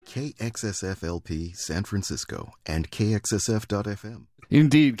KXSFLP San Francisco and KXSF.FM.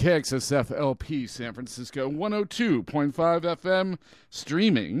 Indeed, KXSFLP San Francisco, 102.5 FM,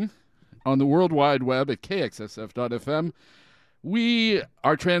 streaming on the World Wide Web at KXSF.FM.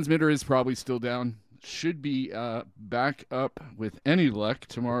 Our transmitter is probably still down. Should be back up with any luck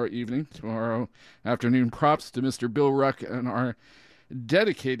tomorrow afternoon. Props to Mr. Bill Ruck and our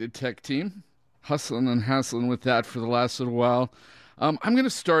dedicated tech team. Hustling and hassling with that for the last little while. I'm going to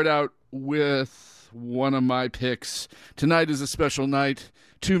start out with one of my picks. Tonight is a special night.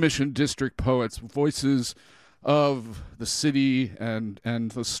 Two Mission District poets, voices of the city and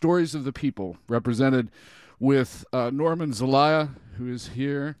the stories of the people, represented with Norman Zelaya, who is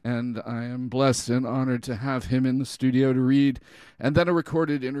here, and I am blessed and honored to have him in the studio to read, and then a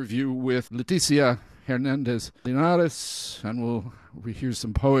recorded interview with Leticia Hernández-Linares, and we'll hear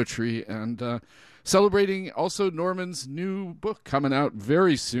some poetry, and celebrating also Norman's new book coming out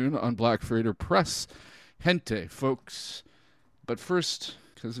very soon on Black Freighter Press, Gente, folks. But first,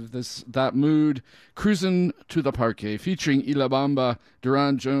 because of that mood, Cruisin' to the Parque, featuring Ilabamba,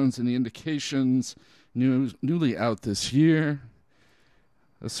 Duran Jones, and the Indications, newly out this year.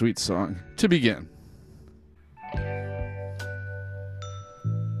 A sweet song to begin.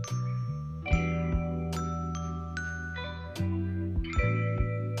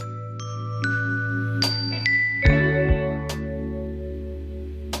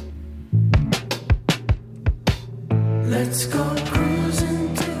 Let's go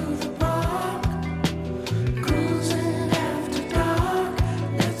cruising to the park, cruising after dark.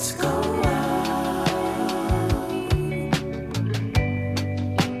 Let's go out,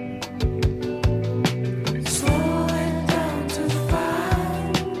 slow it down to 5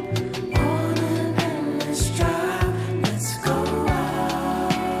 on an endless drive. Let's go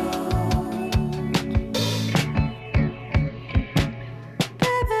out,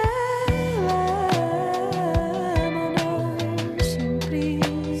 baby.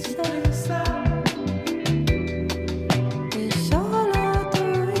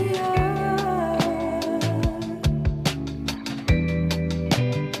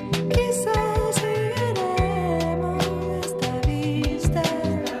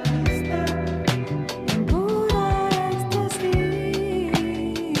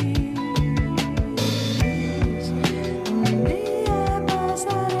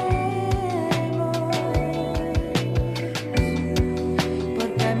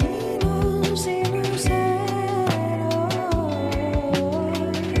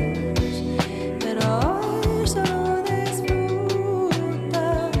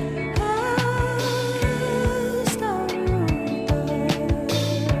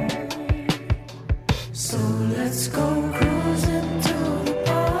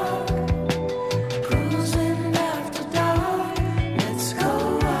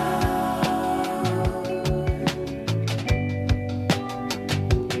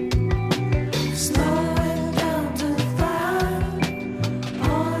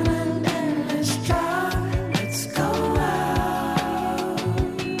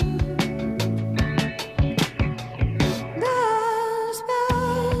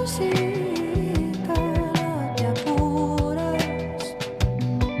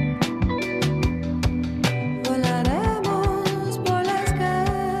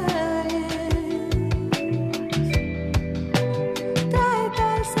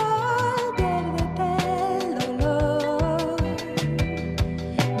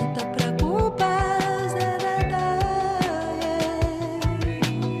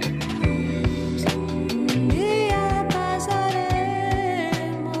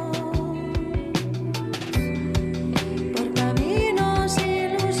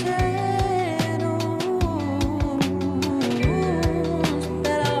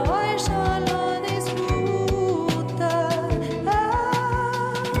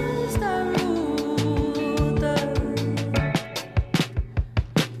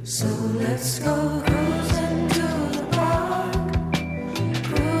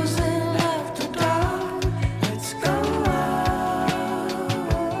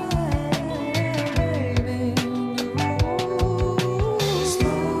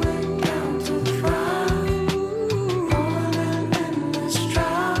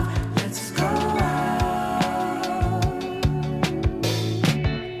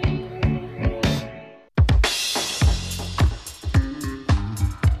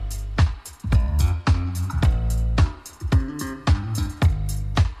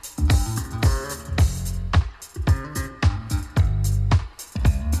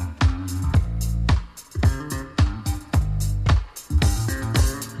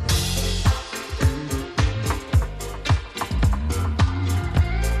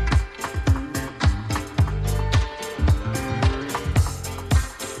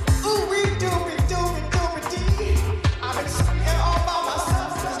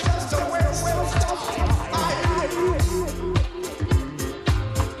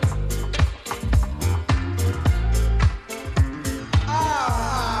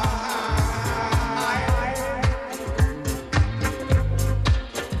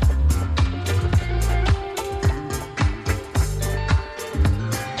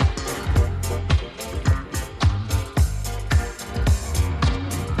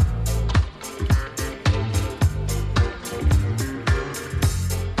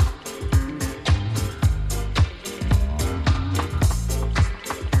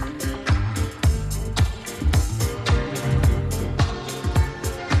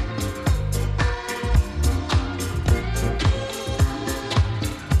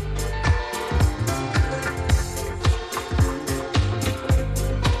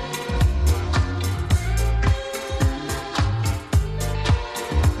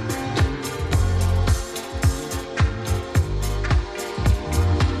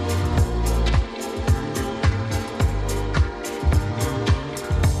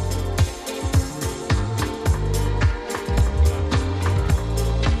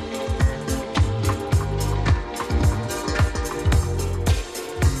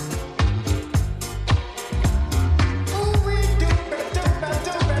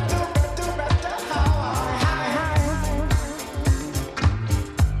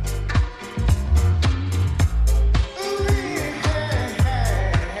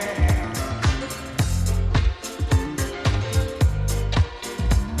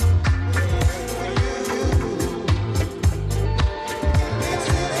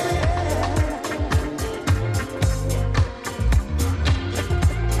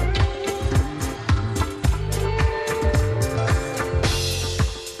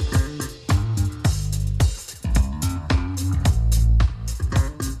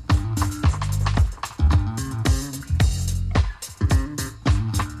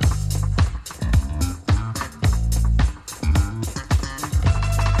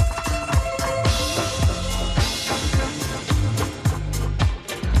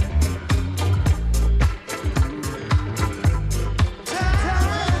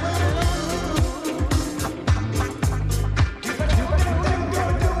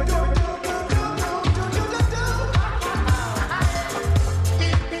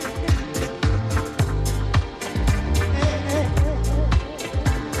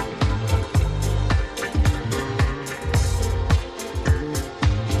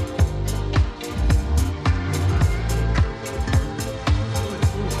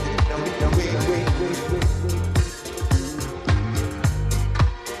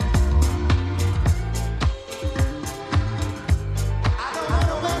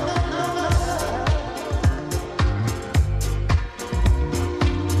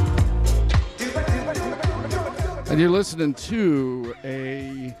 And you're listening to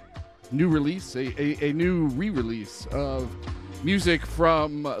a new release, a new re-release of music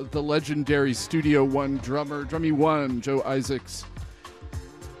from the legendary Studio One drummer, Drummy One, Joe Isaacs,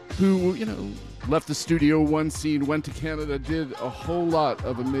 who, you know, left the Studio One scene, went to Canada, did a whole lot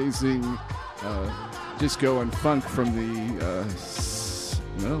of amazing disco and funk from the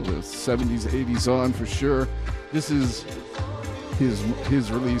 70s, 80s on for sure. This is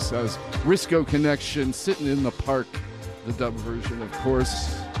his release as Risco Connection, Sitting in the Park, the dub version, of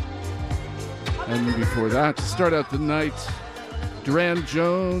course. And before that, to start out the night, Duran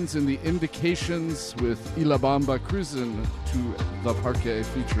Jones and the Indications with Ilabamba, Cruisin' to the Parque,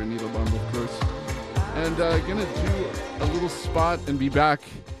 featuring Ilabamba, of course. And gonna do a little spot and be back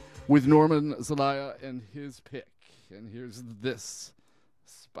with Norman Zelaya and his pick. And here's this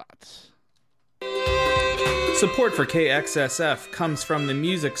spot. Support for KXSF comes from the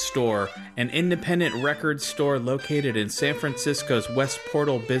Music Store, an independent record store located in San Francisco's West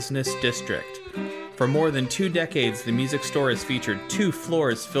Portal Business District. For more than 2 decades, the Music Store has featured 2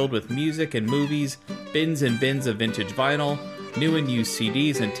 floors filled with music and movies, bins and bins of vintage vinyl, new and used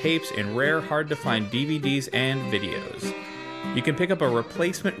CDs and tapes, and rare, hard-to-find DVDs and videos. You can pick up a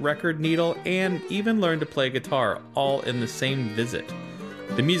replacement record needle and even learn to play guitar, all in the same visit.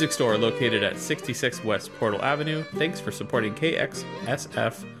 The Music Store, located at 66 West Portal Avenue. Thanks for supporting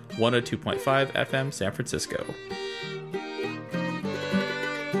KXSF 102.5 FM San Francisco.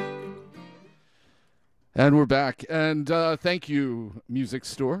 And we're back. And thank you, Music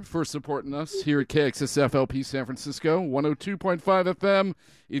Store, for supporting us here at KXSF LP San Francisco, 102.5 FM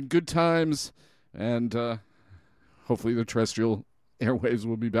in good times. And hopefully the terrestrial airwaves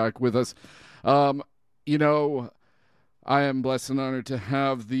will be back with us. You know, I am blessed and honored to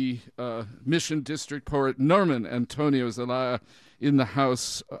have the Mission District poet Norman Antonio Zelaya in the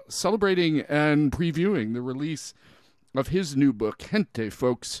house, celebrating and previewing the release of his new book, Gente,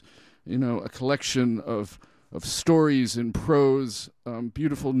 folks. You know, a collection of stories in prose,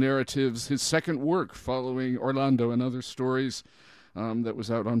 beautiful narratives. His second work following Orlando and Other Stories that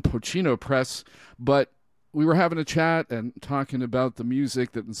was out on Pochino Press. But we were having a chat and talking about the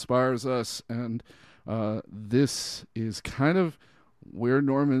music that inspires us, and this is kind of where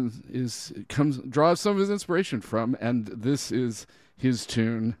Norman draws some of his inspiration from, and this is his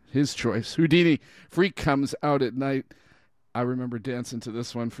tune, his choice. Houdini, Freak comes out at night. I remember dancing to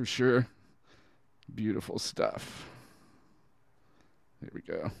this one for sure. Beautiful stuff. Here we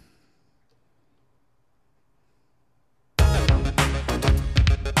go.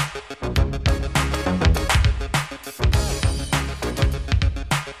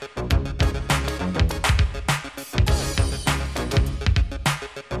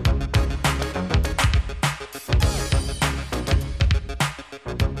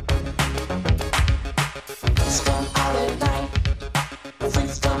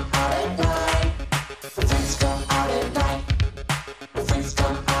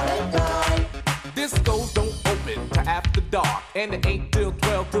 And it ain't till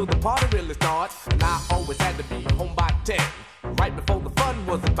 12 till the party really starts. And I always had to be home by 10, right before the fun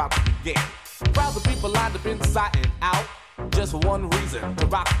was about to begin. Crowds of people lined up inside and out, just for one reason, to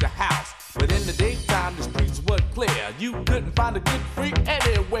rock the house. But in the daytime, the streets were clear. You couldn't find a good freak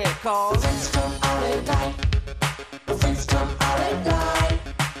anywhere, cause the freaks come out at night. The freaks come out at night.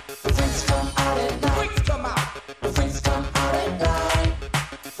 The freaks come out at night. Freaks come out. The freaks come out at night.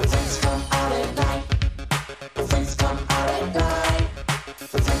 The freaks come out at night. The freaks come out at night.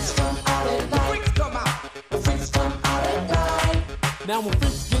 The freaks come out at night. Freaks come out. The freaks come out at night. Now when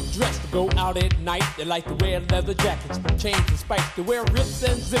freaks get dressed to go out at night, they like to wear leather jackets, chains and spikes. They wear rips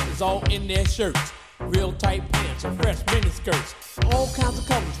and zippers all in their shirts, real tight pants and fresh mini skirts. All kinds of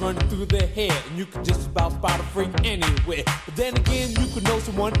colors running through their hair, and you could just about spot a freak anywhere. But then again, you could know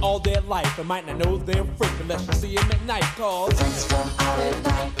someone all their life and might not know they're a freak unless you see them at night, cause the freaks come out at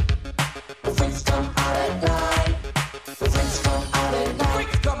night. The freaks come out at night. The freaks come out at night.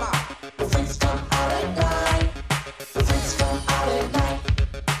 Freaks come out. The freaks come out at night. The freaks come out at night.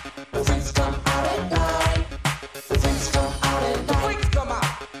 The freaks come out at night. The freaks come out at night. Freaks come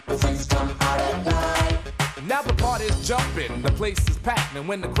out. The freaks come out at night. Now the party's jumping, the place is packed, and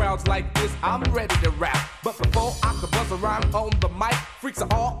when the crowd's like this, I'm ready to rap. But before I can buzz around on the mic, freaks are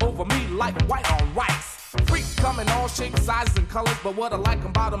all over me like white on rice. Freaks come in all shapes, sizes, and colors, but what I like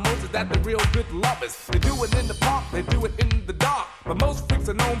about them most is that they're real good lovers. They do it in the park, they do it in the dark, but most freaks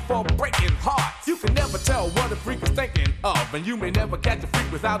are known for breaking hearts. You can never tell what a freak is thinking of, and you may never catch a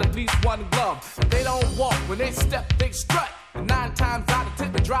freak without at least one glove. If they don't walk, when they step, they strut, and 9 times out of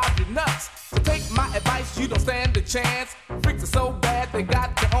 10 they drive you nuts. So take my advice, you don't stand a chance. Freaks are so bad, they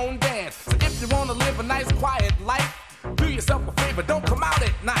got their own dance. So if you wanna live a nice quiet life,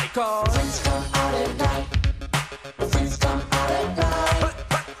 cause freaks come out at night. The freaks come out at night.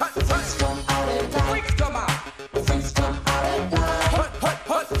 The freaks come out at night. Freaks come out. The freaks come out at night.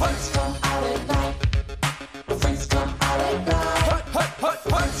 The freaks come out at night. The freaks come out at night.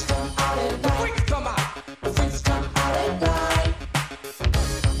 The freaks come out at night. Freaks come out. The freaks come out at night.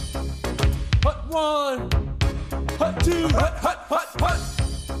 Hut one, hut two, hut.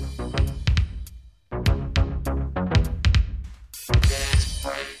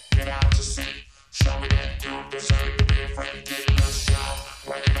 Get out to sea. Show me that you deserve to be afraid. Get a little show.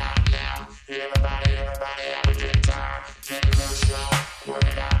 Work it out now. Everybody, have a good time. Get a little show. Work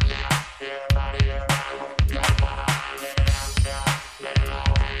it out now. Everybody, work it out now. Let it out now. Let it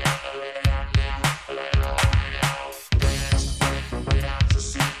all hang out. Let it out now. Let it all hang out. Dance, get out to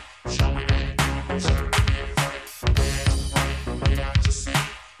sea. Show me that you deserve to be afraid. Dance, get out to sea.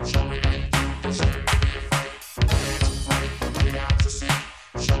 Show me that you deserve to be afraid. Dance, get out to sea.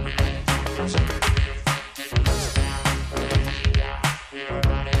 Show me that you deserve to be afraid. Get a little down. Let it hang out.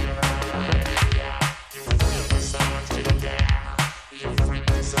 Everybody, let it hang out. You freak yourself to the down. You freak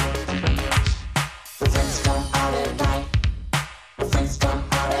yourself to the loose. The freaks come out at night. The freaks come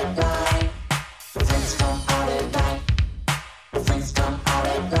out at night. The freaks come out at night. The freaks come out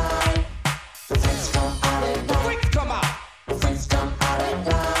at night. The freaks come out at night. Freaks come out. The freaks come out at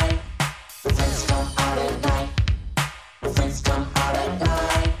night. The freaks come out at night.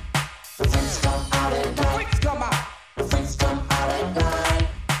 The freaks come out at night.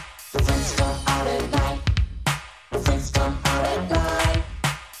 The freaks come out at night. Freaks come out. The freaks come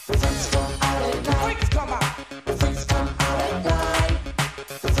out at night. The freaks come out at night. The freaks come out at night.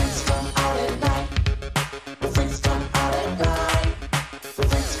 The freaks come out at night. Freaks come out. The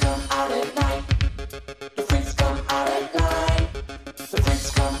freaks come out at night. The freaks come out at night. The freaks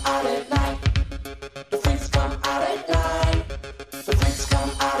come out at night. The freaks come out at night. The freaks come out at night. The freaks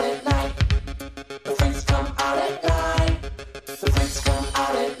come out at night. The freaks come out at night. The freaks come out at night. The freaks come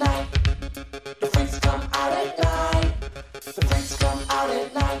out at night. The freaks come out at night. The freaks come out at night. The freaks come out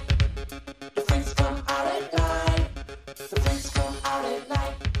at night. The freaks come out at night. The freaks come out at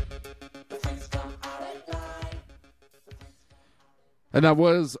night. The freaks come out at night. And that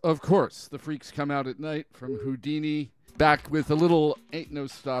was, of course, The Freaks Come Out at Night from Houdini. Back with a little Ain't No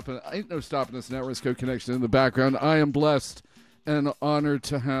Stoppin' Us Network connection in the background. I am blessed and honored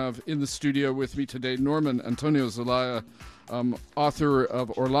to have in the studio with me today Norman Antonio Zelaya, author of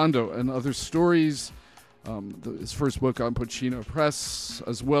Orlando and Other Stories, his first book on Puccino Press,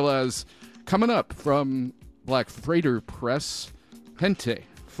 as well as coming up from Black Freighter Press, Gente.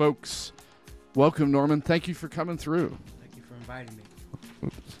 Folks, welcome, Norman. Thank you for coming through. Thank you for inviting me.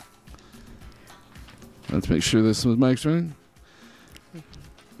 Let's make sure this was Mike's running.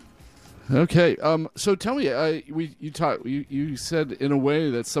 Okay, so tell me, you said in a way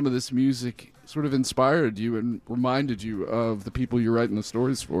that some of this music sort of inspired you and reminded you of the people you're writing the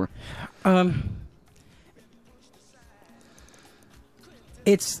stories for.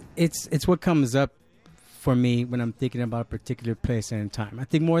 It's what comes up for me when I'm thinking about a particular place and time. I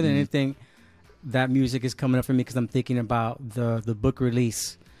think more than anything, that music is coming up for me because I'm thinking about the book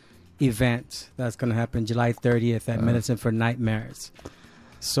release event that's going to happen July 30th at Medicine for Nightmares.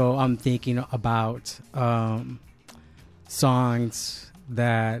 So I'm thinking about songs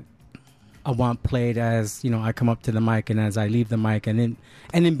that I want played as, I come up to the mic and as I leave the mic and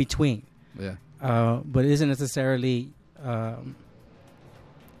in between. Yeah. But it isn't necessarily... I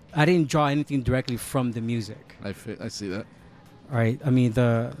didn't draw anything directly from the music. I see that. Right. I mean,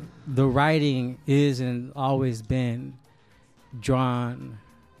 the writing is and always been drawn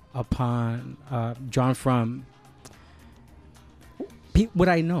from what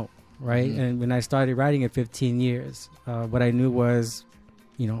I know, right? Mm-hmm. And when I started writing at 15 years, what I knew was,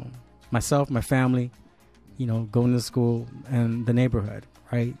 myself, my family, going to school and the neighborhood,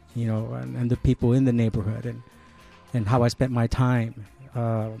 right? And the people in the neighborhood and how I spent my time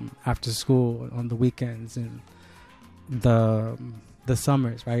after school on the weekends and the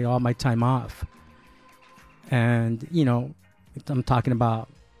summers, right? All my time off. And, I'm talking about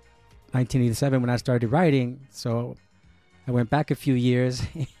 1987 when I started writing. So I went back a few years,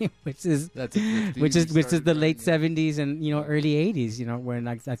 which is the late 70s and early 80s. When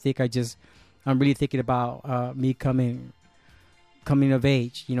I think I'm really thinking about me coming of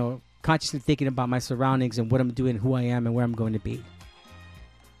age. Consciously thinking about my surroundings and what I'm doing, who I am, and where I'm going to be.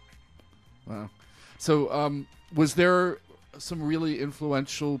 Wow. So, was there some really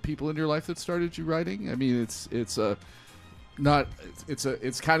influential people in your life that started you writing? I mean, it's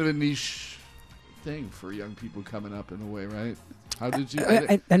kind of a niche thing for young people coming up in a way, right? How did you?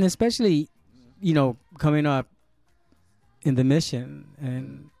 And especially, coming up in the mission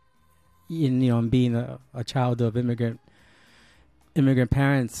and being a child of immigrant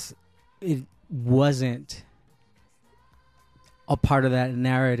parents, it wasn't a part of that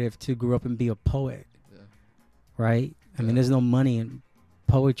narrative to grow up and be a poet, right? I mean, there's no money in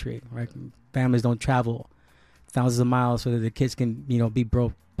poetry, right? Families don't travel thousands of miles so that the kids can, be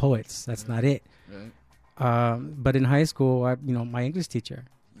broke poets. That's not it. Right. But in high school, my English teacher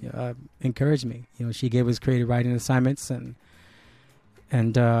encouraged me. She gave us creative writing assignments, and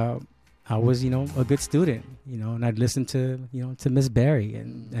I was, a good student, and I'd listen to Miss Berry,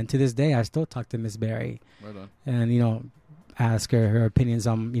 and to this day I still talk to Miss Berry, Right on. and ask her opinions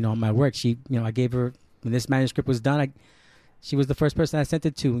on my work. She, I gave her, when this manuscript was done, she was the first person I sent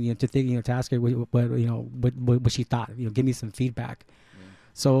it to, to think, to ask her what she thought, give me some feedback.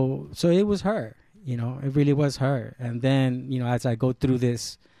 So it was her, it really was her. And then, as I go through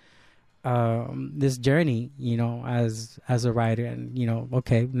this journey, as a writer, and,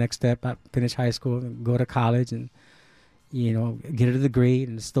 okay, next step, I finish high school and go to college and, get a degree,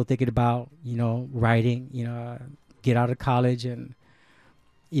 and still thinking about, writing, get out of college, and,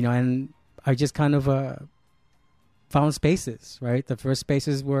 and I just kind of, found spaces, right? The first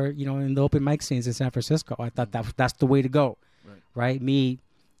spaces were, in the open mic scenes in San Francisco. I thought that's the way to go, right? Me,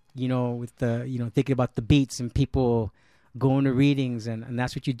 with the, thinking about the beats and people going to readings, and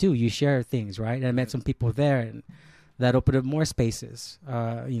that's what you do. You share things, right? And I met some people there, and that opened up more spaces,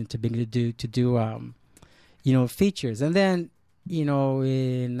 to be able to do, features. And then,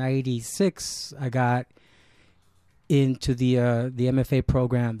 in '96, I got into the MFA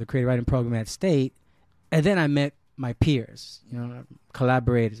program, the creative writing program at State, and then I met my peers,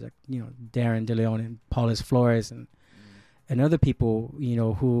 collaborators like Darren DeLeon and Paulus Flores and other people,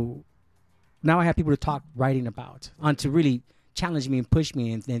 who now I have people to talk writing about, and to really challenge me and push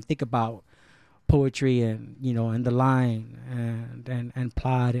me and think about poetry and and the line and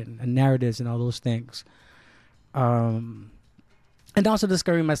plot and narratives and all those things, and also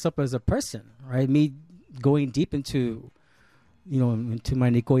discovering myself as a person, right? Me going deep into into my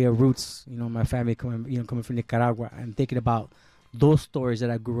Nicoya roots, my family coming from Nicaragua, and thinking about those stories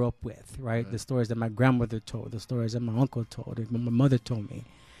that I grew up with, right? The stories that my grandmother told, the stories that my uncle told, and my mother told me,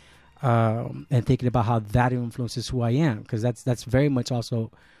 and thinking about how that influences who I am, because that's very much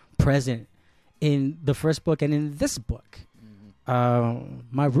also present in the first book and in this book.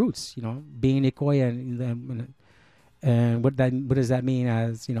 My roots, being Nicoya, and what does that mean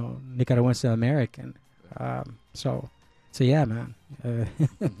as Nicaraguense American? So yeah, man.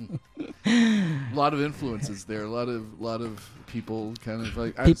 A lot of influences there. A lot of people kind of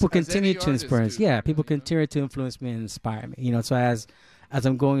like people continue to inspire us. Yeah, people continue to influence me and inspire me. So as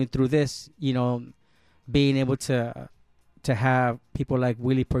I'm going through this, being able to have people like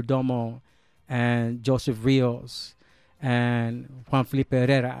Willie Perdomo and Joseph Rios and Juan Felipe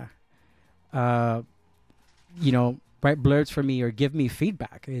Herrera, write blurbs for me or give me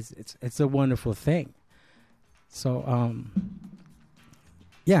feedback. It's a wonderful thing. So,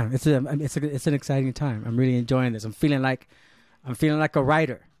 yeah, it's an exciting time. I'm really enjoying this. I'm feeling like a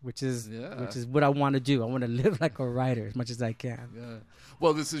writer, which is what I want to do. I want to live like a writer as much as I can. Yeah.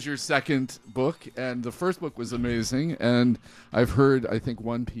 Well, this is your second book, and the first book was amazing. And I've heard, I think,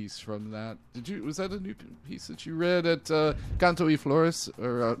 one piece from that. Was that a new piece that you read at Canto y Flores,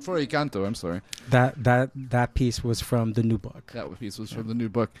 or Flor y Canto? I'm sorry. That piece was from the new book. That piece was from the new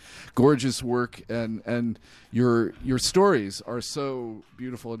book. Gorgeous work, and your stories are so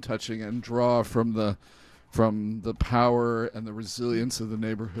beautiful and touching, and draw from the power and the resilience of the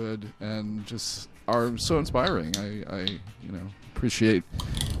neighborhood, and just are so inspiring. I appreciate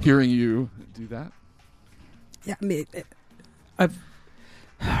hearing you do that. Yeah, I mean, let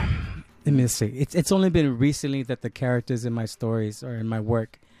me see. It's only been recently that the characters in my stories or in my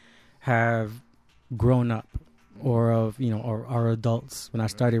work have grown up, or are adults. When I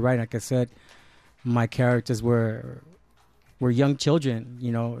started writing, like I said, my characters were young children,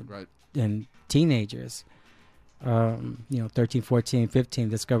 Right. and teenagers. 13, 14, 15,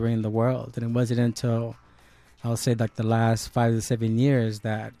 discovering the world. And it wasn't until, I'll say, like the last 5 to 7 years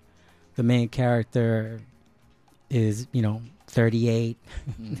that the main character is, 38,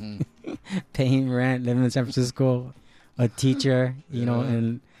 paying rent, living in San Francisco, a teacher,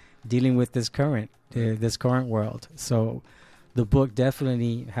 and dealing with this current world. So the book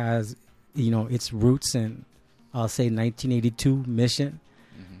definitely has, its roots in, I'll say, 1982 Mission.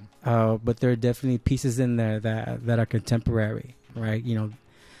 But there are definitely pieces in there that are contemporary, right?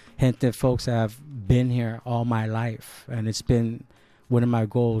 Gente folks have been here all my life, and it's been one of my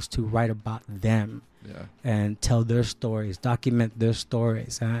goals to write about them, and tell their stories, document their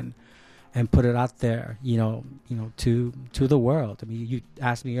stories, and and put it out there, to the world. I mean, you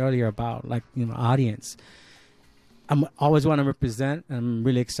asked me earlier about audience. I'm always want to represent. And I'm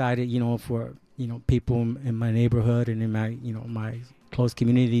really excited, for people in my neighborhood and in my my close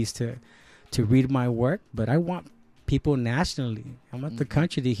communities to read my work. But I want people nationally. I want the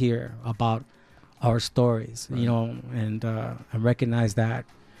country to hear about our stories, and I recognize that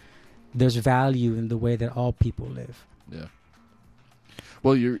there's value in the way that all people live. Yeah.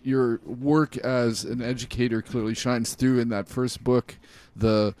 Well, your work as an educator clearly shines through in that first book,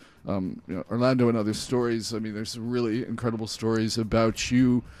 the Orlando and Other Stories. I mean, there's really incredible stories about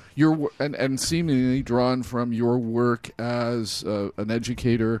you, and seemingly drawn from your work as an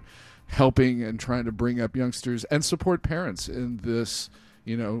educator, helping and trying to bring up youngsters and support parents in this,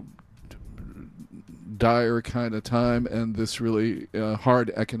 dire kind of time and this really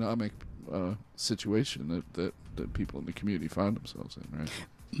hard economic situation that people in the community find themselves in,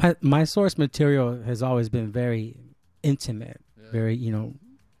 right? My source material has always been very intimate, very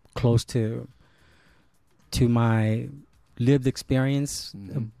close to my lived experience,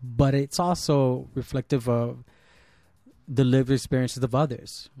 but it's also reflective of the lived experiences of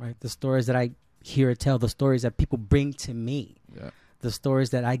others, right? The stories that I hear or tell, the stories that people bring to me, the stories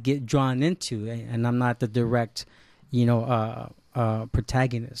that I get drawn into, and I'm not the direct,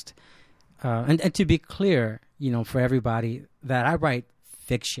 protagonist. And to be clear, for everybody, that I write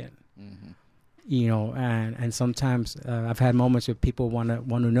fiction, and sometimes I've had moments where people want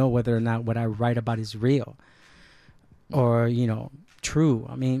to know whether or not what I write about is real or, true.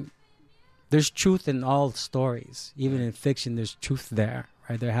 I mean, there's truth in all stories. Even in fiction, there's truth there,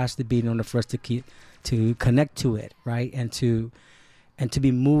 right? There has to be in order for us to connect to it, right? And to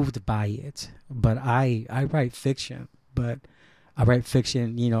be moved by it. But I write fiction, but I write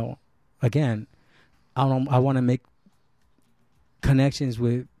fiction, again, I want to make connections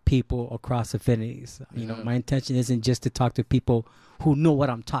with people across affinities. My intention isn't just to talk to people who know what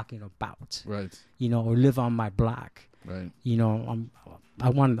I'm talking about, right? Or live on my block, right? I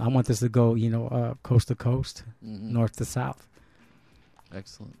want this to go, coast to coast, north to south.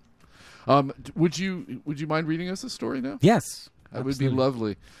 Excellent. Would you mind reading us a story now? Yes, that would be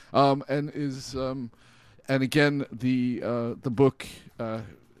lovely. And again, the book.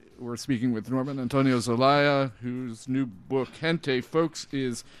 We're speaking with Norman Antonio Zelaya, whose new book, Gente, folks,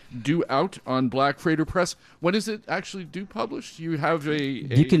 is due out on Black Freighter Press. When is it actually due published? You have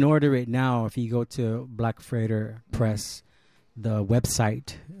You can order it now if you go to Black Freighter Press, the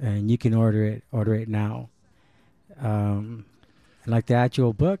website, and you can order it now. Like the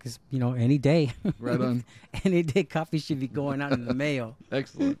actual book is, any day. Right on. Any day copy should be going out in the mail.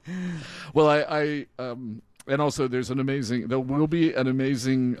 Excellent. Well, I and also there will be an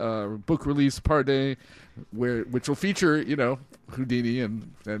amazing book release party which will feature, Houdini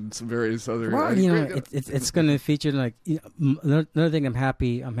and some various other. Well, it's going to feature another thing I'm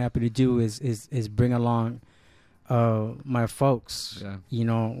happy to do is bring along my folks. Yeah.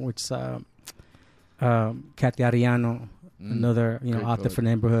 Which Kathy Ariano, another author for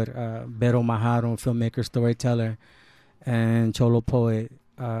neighborhood, Bero Majaro, filmmaker, storyteller, and Cholo poet,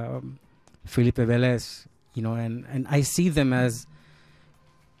 Felipe Velez. And I see them as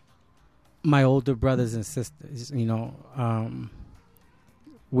my older brothers and sisters,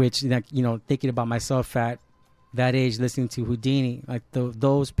 which, thinking about myself at that age, listening to Houdini, like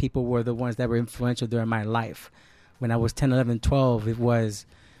those people were the ones that were influential during my life. When I was 10, 11, 12, it was,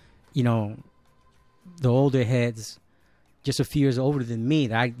 the older heads, just a few years older than me,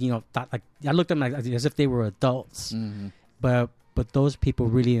 that I, thought I looked at them as if they were adults. Mm-hmm. But those people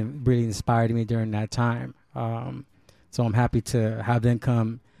really, really inspired me during that time. So I'm happy to have them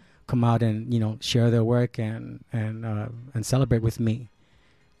come out and share their work and celebrate with me,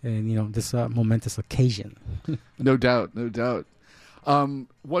 and this momentous occasion. No doubt.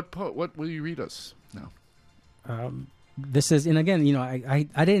 What will you read us now? This is, and again,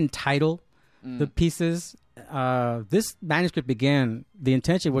 I didn't title the pieces. This manuscript began. The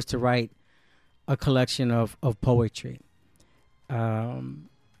intention was to write a collection of poetry.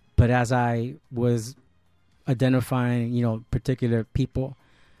 But as I was identifying, particular people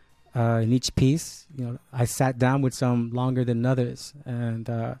in each piece, I sat down with some longer than others, and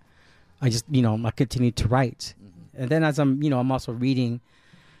I just, I continued to write. Mm-hmm. And then as I'm, I'm also reading,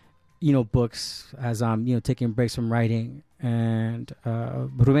 books as I'm, taking breaks from writing. And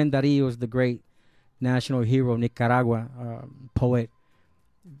Rubén Darío is the great national hero, Nicaragua, poet,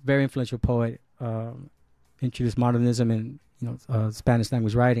 very influential poet, introduced modernism and Spanish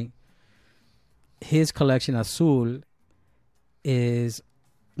language writing. His collection Azul is,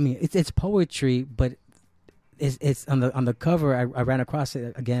 it's poetry, but it's on the cover. I ran across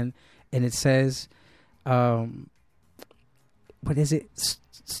it again, and it says, what is it?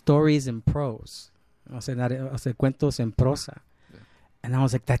 Stories in prose. I said cuentos en prosa, and I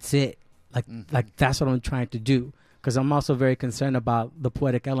was like, that's it. Like that's what I'm trying to do, because I'm also very concerned about the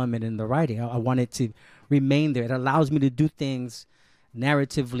poetic element in the writing. I want it to remain there. It allows me to do things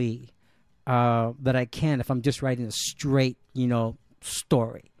narratively that I can if I'm just writing a straight,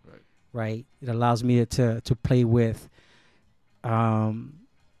 story. Right? It allows me to play with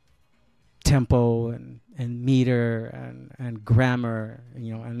tempo and meter and grammar,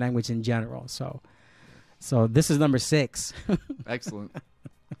 and language in general. So this is number 6. Excellent.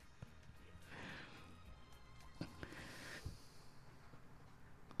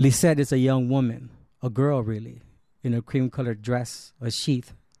 Lisette is a young woman, a girl really, in a cream-colored dress, a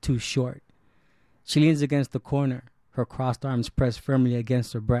sheath too short. She leans against the corner, her crossed arms pressed firmly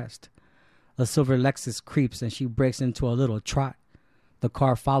against her breast. A silver Lexus creeps and she breaks into a little trot. The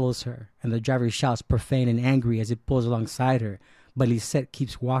car follows her, and the driver shouts profane and angry as it pulls alongside her, but Lisette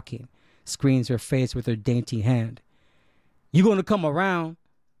keeps walking, screens her face with her dainty hand. "You gonna come around?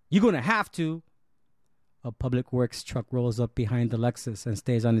 You gonna have to." A public works truck rolls up behind the Lexus and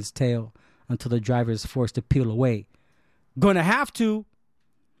stays on its tail until the driver is forced to peel away. "Gonna have to."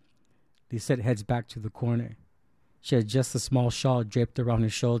 Lisette heads back to the corner. She has just a small shawl draped around her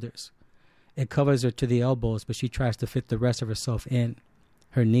shoulders. It covers her to the elbows, but she tries to fit the rest of herself in.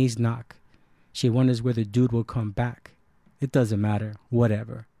 Her knees knock. She wonders where the dude will come back. It doesn't matter.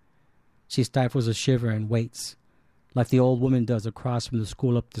 Whatever. She stifles a shiver and waits, like the old woman does across from the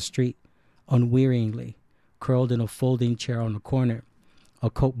school up the street, unwearyingly, curled in a folding chair on the corner, a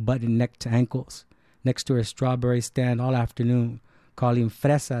coat buttoned neck to ankles, next to her strawberry stand all afternoon, calling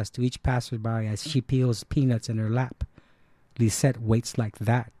fresas to each passerby as she peels peanuts in her lap. Lisette waits like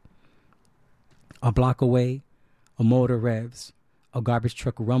that. A block away, a motor revs. A garbage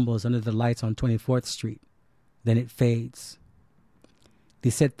truck rumbles under the lights on 24th Street. Then it fades.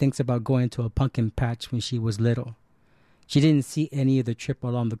 Lisette thinks about going to a pumpkin patch when she was little. She didn't see any of the trip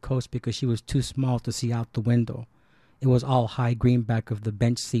along the coast because she was too small to see out the window. It was all high greenback of the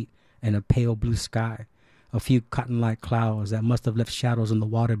bench seat and a pale blue sky, a few cotton-like clouds that must have left shadows on the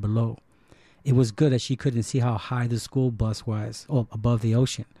water below. It was good that she couldn't see how high the school bus was, above the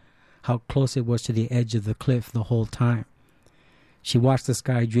ocean, how close it was to the edge of the cliff the whole time. She watched the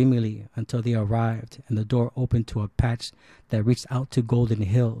sky dreamily until they arrived and the door opened to a patch that reached out to golden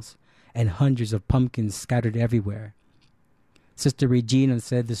hills and hundreds of pumpkins scattered everywhere. Sister Regina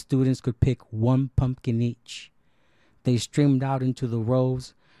said the students could pick one pumpkin each. They streamed out into the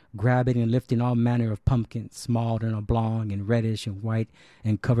rows, grabbing and lifting all manner of pumpkins, small and oblong and reddish and white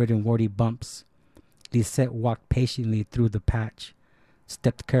and covered in warty bumps. Lisette walked patiently through the patch,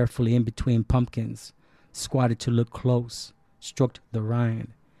 stepped carefully in between pumpkins, squatted to look close, stroked the rind.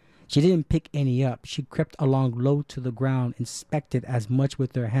 She didn't pick any up. She crept along low to the ground, inspected as much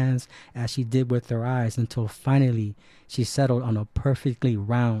with her hands as she did with her eyes, until finally she settled on a perfectly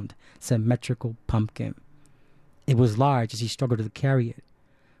round, symmetrical pumpkin. It was large as she struggled to carry it.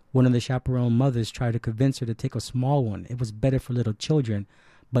 One of the chaperone mothers tried to convince her to take a small one. It was better for little children,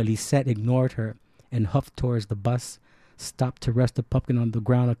 but Lisette ignored her and huffed towards the bus, stopped to rest the pumpkin on the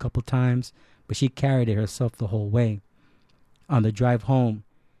ground a couple times, but she carried it herself the whole way. On the drive home,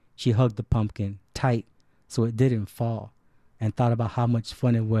 she hugged the pumpkin tight so it didn't fall and thought about how much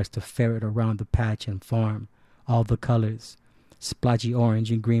fun it was to ferret around the patch and farm, all the colors, splotchy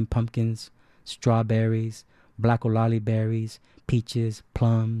orange and green pumpkins, strawberries, black olali berries, peaches,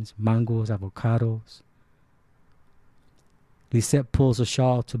 plums, mangoes, avocados. Lisette pulls a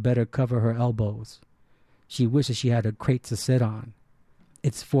shawl to better cover her elbows. She wishes she had a crate to sit on.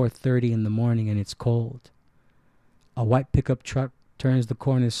 It's 4:30 in the morning and it's cold. A white pickup truck turns the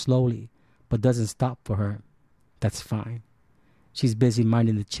corner slowly, but doesn't stop for her. That's fine. She's busy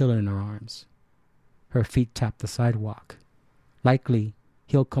minding the children in her arms. Her feet tap the sidewalk. Likely,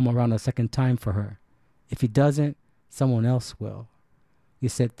 he'll come around a second time for her. If he doesn't, someone else will.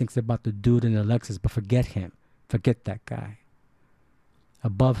 Lisette thinks about the dude in the Lexus, but forget him. Forget that guy.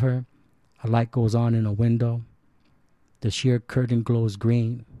 Above her, a light goes on in a window. The sheer curtain glows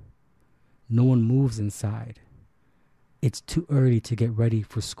green. No one moves inside. It's too early to get ready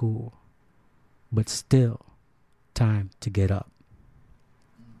for school, but still time to get up.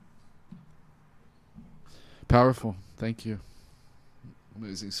 Powerful. Thank you.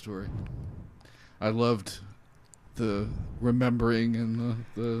 Amazing story. I loved the remembering and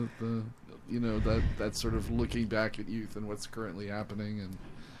the that sort of looking back at youth and what's currently happening, and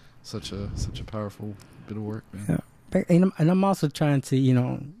such a powerful bit of work, man. Yeah. And I'm also trying to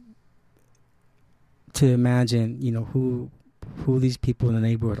to imagine, who who these people in the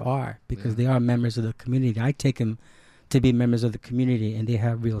neighborhood are, because they are members of the community. I take them to be members of the community, and they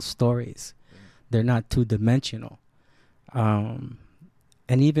have real stories. They're not two-dimensional. And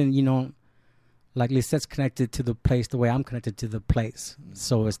even, like Lisette's connected to the place the way I'm connected to the place.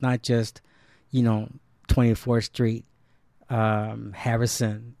 So it's not just, 24th Street,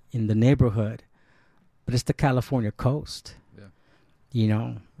 Harrison in the neighborhood, but it's the California coast.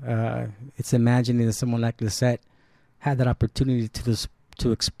 It's imagining that someone like Lisette had that opportunity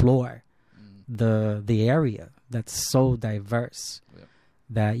to explore the area that's so diverse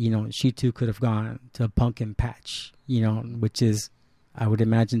that, she too could have gone to a pumpkin patch, which is, I would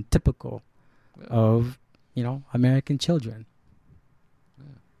imagine, typical of, American children.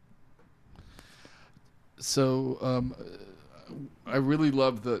 So I really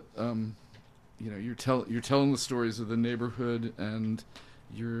love that, you're telling the stories of the neighborhood, and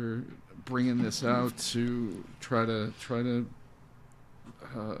you're bringing this out to try to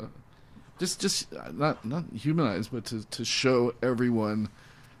just not humanize, but to show everyone,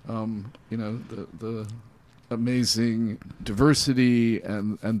 the amazing diversity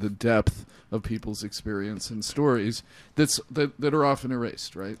and the depth of people's experience and stories that are often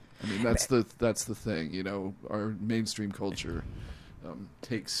erased, right? I mean, that's the thing. Our mainstream culture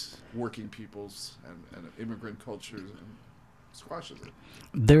takes working people's and immigrant cultures and squashes it.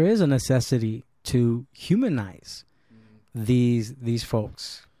 There is a necessity to humanize these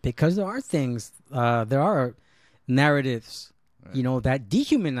folks, because there are things, there are narratives, that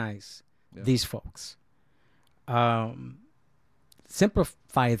dehumanize these folks,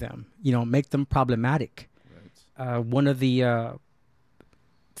 simplify them, make them problematic. Right. One of the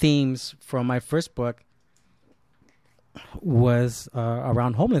themes from my first book was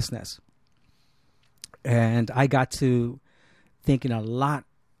around homelessness, and I got to thinking a lot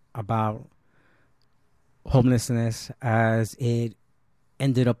about homelessness as it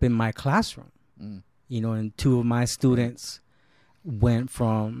ended up in my classroom. And two of my students went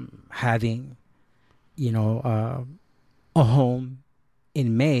from having, a home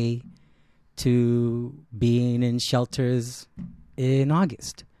in May to being in shelters in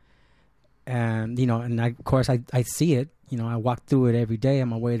August. And, and of course I see it, I walk through it every day on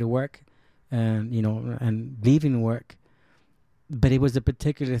my way to work and, and leaving work. But it was a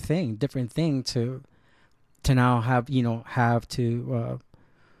particular thing, different thing to now have to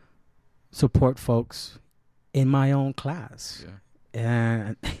support folks in my own class.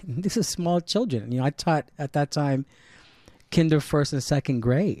 And this is small children. I taught at that time kinder, first and second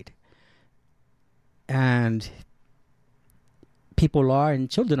grade. And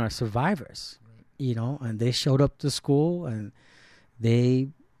children are survivors, and they showed up to school and they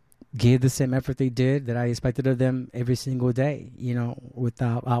gave the same effort they did that I expected of them every single day,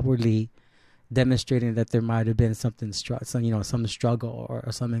 without outwardly demonstrating that there might have been some struggle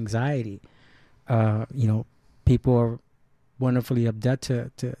or some anxiety. People are wonderfully adept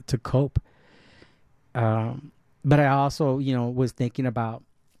to cope. But I also, was thinking about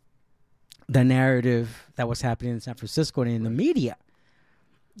the narrative that was happening in San Francisco and in the media,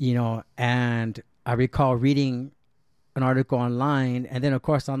 and I recall reading an article online, and then of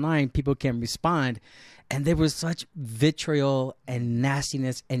course online people can respond, and there was such vitriol and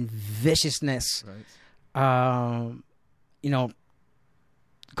nastiness and viciousness, calling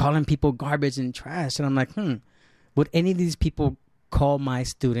people garbage and trash. And I'm like, would any of these people call my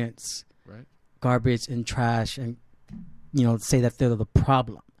students garbage and trash and, say that they're the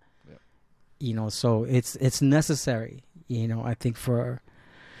problem? So it's necessary, I think for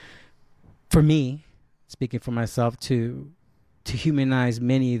me, speaking for myself, to humanize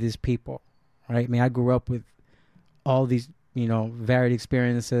many of these people, right? I mean, I grew up with all these, varied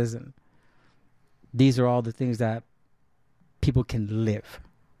experiences, and these are all the things that people can live.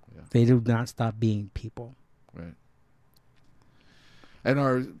 They do not stop being people. Right. And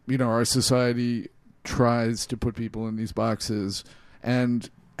our society tries to put people in these boxes and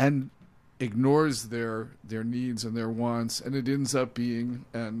ignores their needs and their wants, and it ends up being,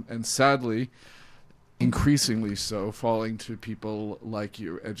 and sadly, increasingly so, falling to people like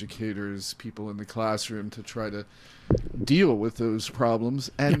you, educators, people in the classroom, to try to deal with those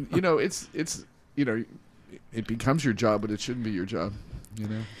problems. And it becomes your job, but it shouldn't be your job.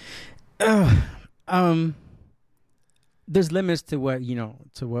 There's limits to what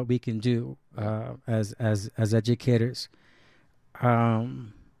we can do as educators.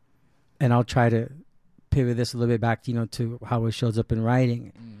 And I'll try to pivot this a little bit back, to how it shows up in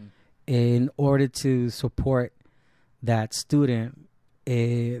writing. In order to support that student,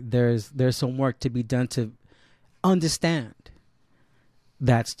 there's some work to be done to understand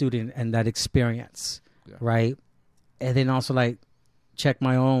that student and that experience, right? and then also like check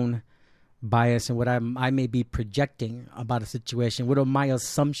my own bias and what I may be projecting about a situation. What are my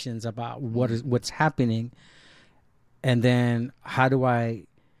assumptions about what's happening, and then how do I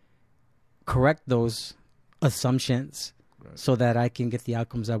correct those assumptions so that I can get the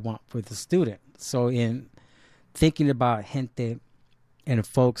outcomes I want for the student. So in thinking about Gente and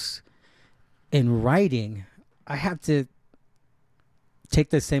folks in writing, I have to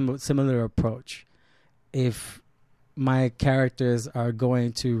take the similar approach. If my characters are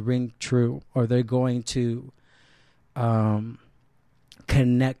going to ring true, or they're going to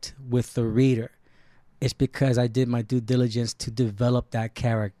connect with the reader, it's because I did my due diligence to develop that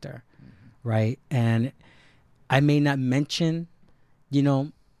character, right? And I may not mention,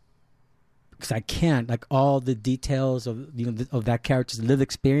 because I can't, like, all the details of of that character's lived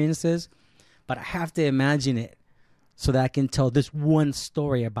experiences, but I have to imagine it so that I can tell this one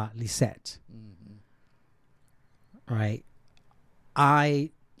story about Lisette. Right?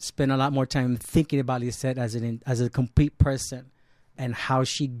 I spend a lot more time thinking about Lisette as a complete person and how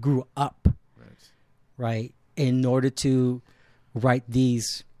she grew up, right? In order to write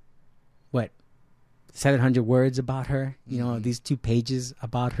these, 700 words about her, these 2 pages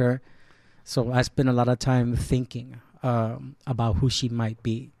about her. So I spend a lot of time thinking about who she might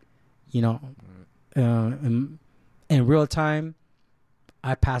be, in real time.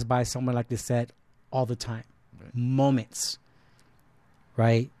 I pass by someone like Lisette all the time. Moments,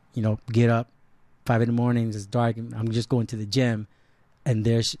 right? Get up 5 a.m, it's dark, and I'm just going to the gym, and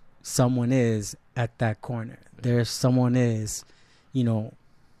there's someone is at that corner. There's someone is,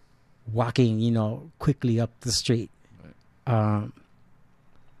 walking, quickly up the street. But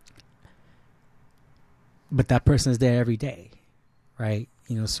that person is there every day, right?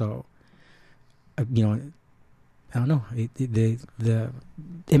 So, I don't know. The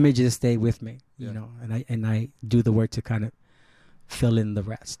images stay with me, and I do the work to kind of fill in the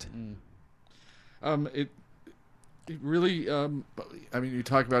rest. It really, you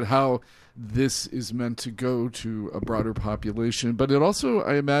talk about how this is meant to go to a broader population, but it also,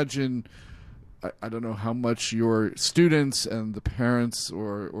 I imagine, I don't know how much your students and the parents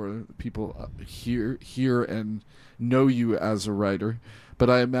or people hear and know you as a writer, but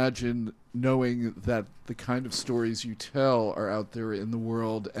I imagine knowing that the kind of stories you tell are out there in the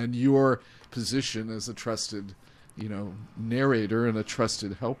world, and your position as a trusted, narrator and a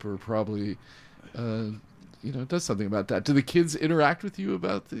trusted helper probably, does something about that. Do the kids interact with you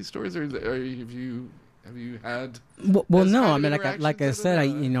about these stories, or have you had? Well, no. I mean, like I said, I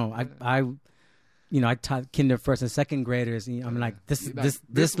taught kinder, first and second graders. I'm like, this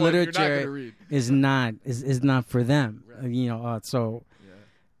literature is not for them. Right.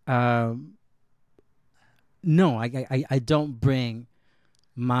 No, I don't bring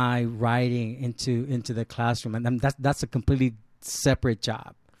my writing into the classroom, and that's a completely separate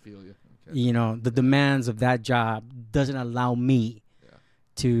job. I feel you. Okay. The demands of that job doesn't allow me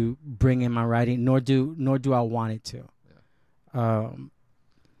to bring in my writing, nor do I want it to. Yeah.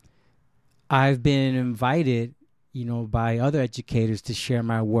 I've been invited, by other educators to share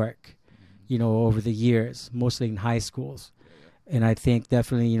my work, over the years, mostly in high schools. And I think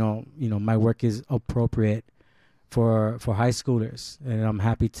definitely, my work is appropriate for high schoolers, and I'm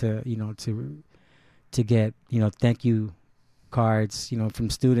happy to get, thank you cards, from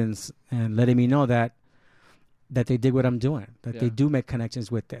students, and letting me know that they dig what I'm doing, that they do make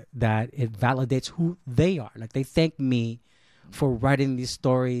connections with it, that it validates who they are. Like, they thank me for writing these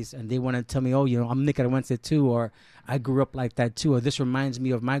stories, and they want to tell me, oh, I'm Nicaragüense too, or I grew up like that too, or this reminds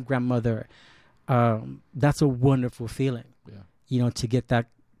me of my grandmother. That's a wonderful feeling, to get that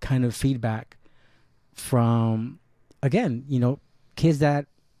kind of feedback from, again, kids that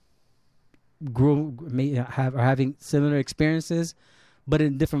are having similar experiences, but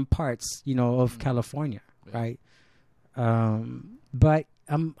in different parts, of California, right? But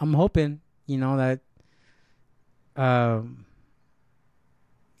I'm hoping, that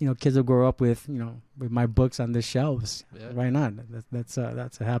kids will grow up with my books on the shelves. Yeah. Why not? That's a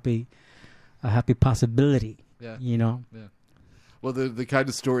happy possibility. Yeah. Yeah. Well, the kind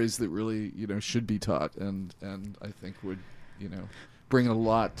of stories that really should be taught, and I think would bring a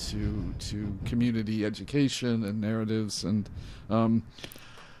lot to community education and narratives. And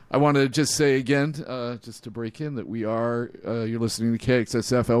I want to just say again, just to break in, that we are you're listening to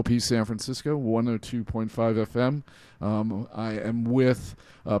KXSF LP San Francisco 102.5 FM. I am with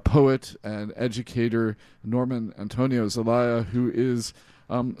poet and educator Norman Antonio Zelaya, who is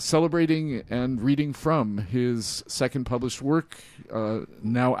celebrating and reading from his second published work,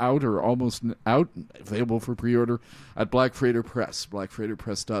 now out or almost out, available for pre-order at Black Freighter Press,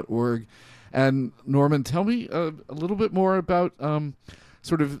 blackfreighterpress.org. And Norman, tell me a little bit more about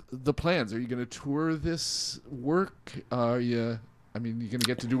sort of the plans. Are you going to tour this work? You're going to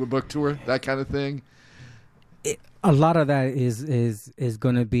get to do a book tour, that kind of thing? A lot of that is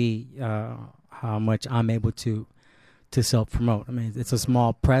going to be how much I'm able to self-promote. I mean, it's a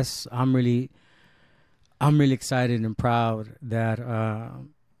small press. I'm really excited and proud that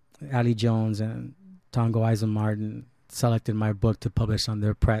Ali Jones and Tongo Eisen-Martin selected my book to publish on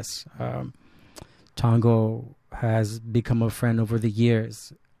their press. Tongo has become a friend over the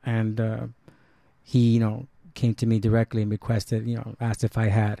years, and he, came to me directly and requested, asked if I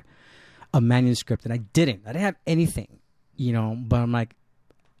had a manuscript, and I didn't have anything, but I'm like,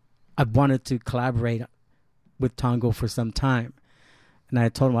 I wanted to collaborate with Tongo for some time. And I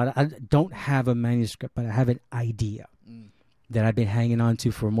told him, I don't have a manuscript, but I have an idea that I've been hanging on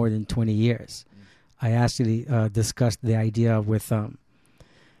to for more than 20 years. I actually discussed the idea with fellow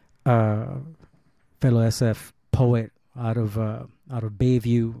SF poet out of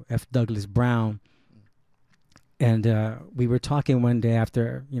Bayview, F. Douglas Brown. And we were talking one day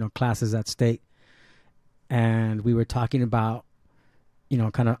after, classes at State. And we were talking about,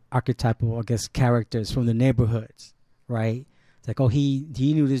 kind of archetypal, I guess, characters from the neighborhoods, right? It's like, oh, he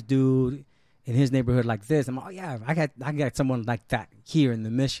knew this dude in his neighborhood like this. I'm like, oh yeah, I got someone like that here in the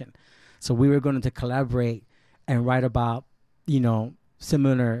Mission. So we were going to collaborate and write about,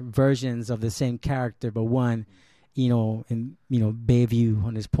 similar versions of the same character, but one, in Bayview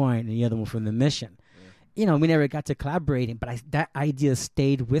on his point, and the other one from the Mission. Yeah. We never got to collaborating, but that idea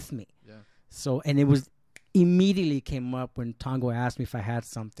stayed with me. Yeah. So, and it was immediately came up when Tongo asked me if I had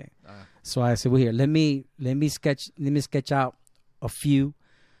something. So I said, well, here, let me sketch out a few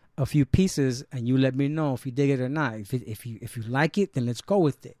pieces, and you let me know if you dig it or not. If you like it, then let's go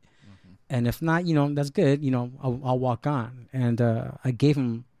with it. Mm-hmm. And if not, that's good. I'll walk on. And I gave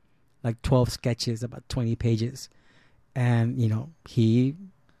him like 12 sketches, about 20 pages, and he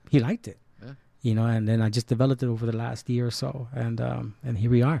liked it. Yeah. And then I just developed it over the last year or so, and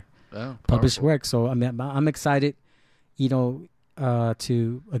here we are. Oh, published work. So I'm excited, to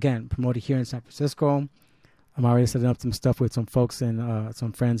again promote it here in San Francisco. I'm already setting up some stuff with some folks and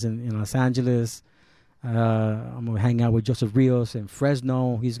some friends in Los Angeles. I'm gonna hang out with Joseph Rios in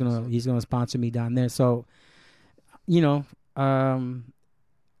Fresno. He's gonna sponsor me down there. So, I'm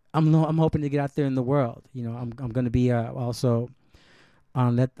hoping to get out there in the world. I'm gonna be also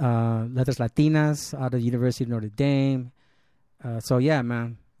on Letras Latinas out of the University of Notre Dame. So yeah,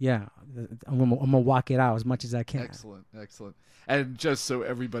 man. Yeah, I'm gonna walk it out as much as I can. Excellent. And just so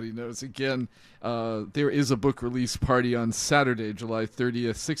everybody knows, again, there is a book release party on Saturday, July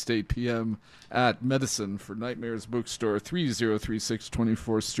 30th, 6 to 8 p.m. at Medicine for Nightmares Bookstore, 3036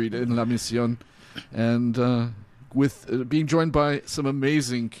 24th Street in La Mission. And with being joined by some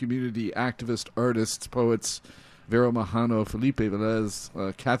amazing community activist, artists, poets, Vero Mahano, Felipe Velez,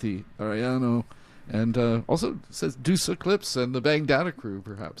 Kathy Arellano, and also says Deuce Eclipse and the Bang Data Crew,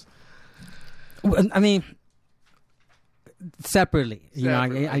 perhaps. I mean, separately.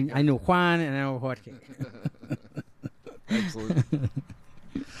 I know Juan and I know Jorge. Excellent.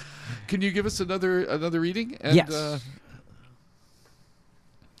 Can you give us another reading? And, yes.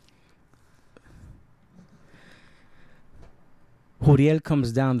 Juriel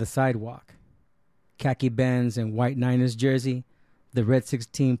comes down the sidewalk. Khaki Benz and white Niners jersey, the red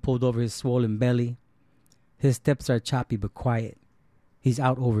 16 pulled over his swollen belly. His steps are choppy but quiet. He's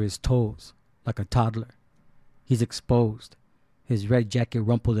out over his toes, like a toddler. He's exposed, his red jacket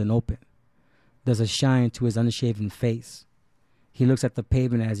rumpled and open. There's a shine to his unshaven face. He looks at the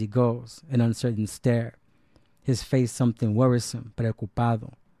pavement as he goes, an uncertain stare. His face something worrisome,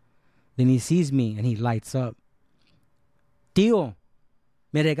 preocupado. Then he sees me and he lights up. Tío,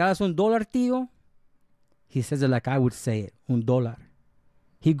 ¿me regalas $1, tío? He says it like I would say it, $1.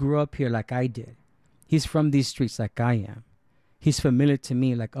 He grew up here like I did. He's from these streets like I am. He's familiar to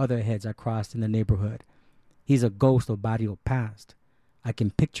me like other heads I crossed in the neighborhood. He's a ghost of barrio past. I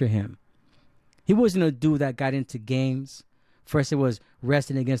can picture him. He wasn't a dude that got into games. First it was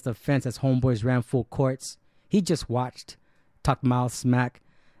wrestling against the fence as homeboys ran full courts. He just watched, talked mild smack.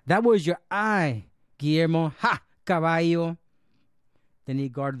 That was your eye, Guillermo. Ha, caballo. Then he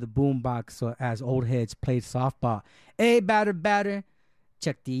guarded the boombox so as old heads played softball. Hey, batter.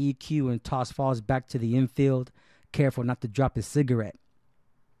 Checked the EQ and tossed balls back to the infield, careful not to drop his cigarette.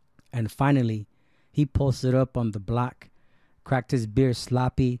 And finally, he posted up on the block, cracked his beer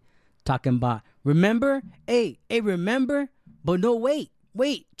sloppy, talking about, remember? Hey, remember? But no, wait.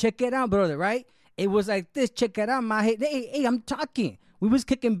 wait, check it out, brother, right? It was like this, check it out, my head. Hey, I'm talking. We was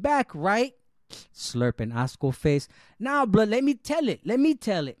kicking back, right? Slurping, Oscar face. Nah, blood, let me tell it.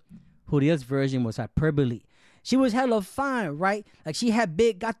 Juriel's version was hyperbole. She was hella fine, right? Like she had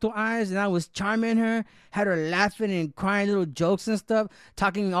big gato eyes and I was charming her, had her laughing and crying little jokes and stuff,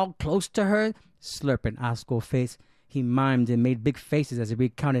 talking all close to her. Slurping, Oscar face. He mimed and made big faces as he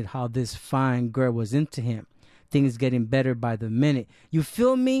recounted how this fine girl was into him. Things getting better by the minute. You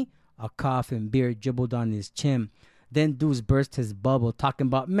feel me? A cough and beard dribbled on his chin. Then Deuce burst his bubble, talking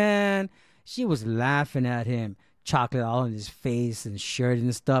about, man, she was laughing at him. Chocolate all in his face and shirt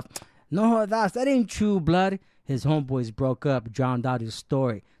and stuff. No, that ain't true, blood. His homeboys broke up, drowned out his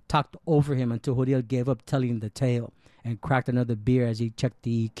story, talked over him until Jodiel gave up telling the tale, and cracked another beer as he checked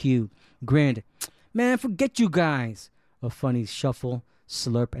the EQ. Grinned, man, forget you guys. A funny shuffle,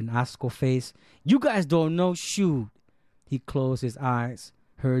 slurp, and Oscar face. You guys don't know, shoot. He closed his eyes,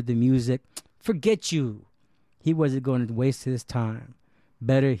 heard the music. Forget you. He wasn't going to waste his time.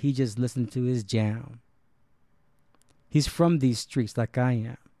 Better he just listened to his jam. He's from these streets like I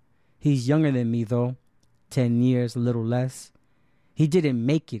am. He's younger than me, though. 10 years, a little less. He didn't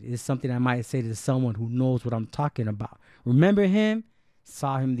make it is something I might say to someone who knows what I'm talking about. Remember him?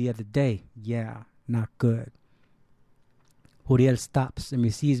 Saw him the other day. Yeah, not good. Jodiel stops and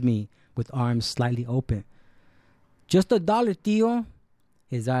receives me with arms slightly open. Just $1, tío.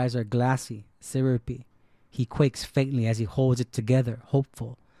 His eyes are glassy, syrupy. He quakes faintly as he holds it together,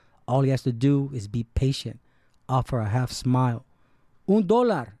 hopeful. All he has to do is be patient, offer a half smile.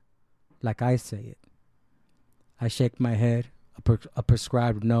 $1, like I say it. I shake my head, a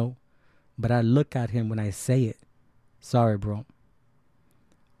prescribed no, but I look at him when I say it. Sorry, bro.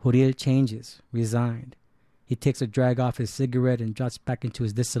 Jodiel changes, resigned. He takes a drag off his cigarette and drops back into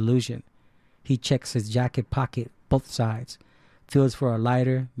his disillusion. He checks his jacket pocket, both sides, feels for a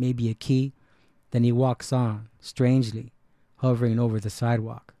lighter, maybe a key. Then he walks on, strangely, hovering over the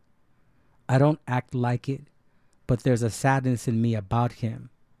sidewalk. I don't act like it, but there's a sadness in me about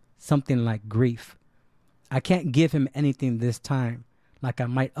him, something like grief. I can't give him anything this time, like I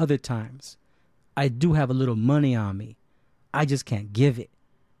might other times. I do have a little money on me. I just can't give it.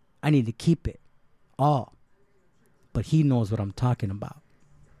 I need to keep it, all. But he knows what I'm talking about.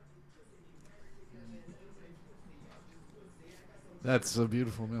 That's so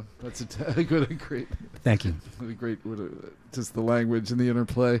beautiful, man. That's a great. Thank you. Great, just the language and the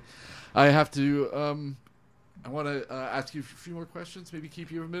interplay. I have to. I want to ask you a few more questions. Maybe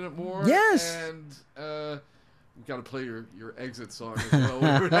keep you a minute more. Yes. And we've got to play your exit song as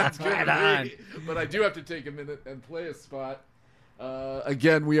well. That's gonna be. But I do have to take a minute and play a spot.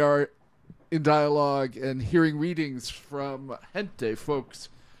 Again, we are in dialogue and hearing readings from Gente, folks.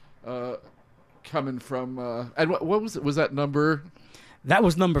 Coming from and what was it? Was that number? That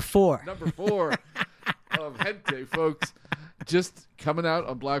was number 4. Number 4 of Gente, folks. Just coming out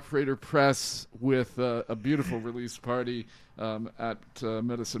on Black Freighter Press with a beautiful release party at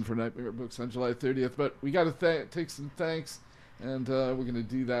Medicine for Nightmare Books on July 30th. But we got to take some thanks, and we're going to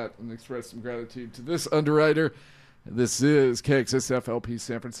do that and express some gratitude to this underwriter. This is KXSF LP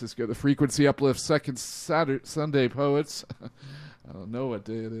San Francisco, the Frequency Uplift second Sunday Poets. I don't know what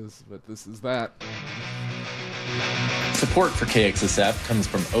day it is, but this is that. Support for KXSF comes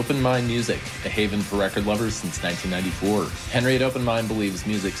from Open Mind Music, a haven for record lovers since 1994. Henry at Open Mind believes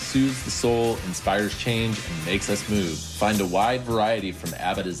music soothes the soul, inspires change, and makes us move. Find a wide variety from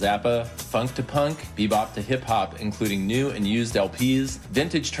ABBA to Zappa, funk to punk, bebop to hip-hop, including new and used LPs,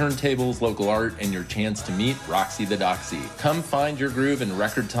 vintage turntables, local art, and your chance to meet Roxy the Doxy. Come find your groove in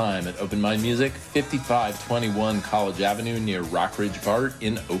record time at Open Mind Music, 5521 College Avenue near Rockridge BART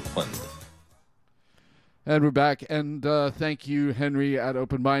in Oakland. And we're back, and thank you, Henry, at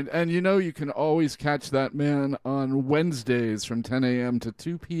Open Mind. And you can always catch that man on Wednesdays from 10 a.m. to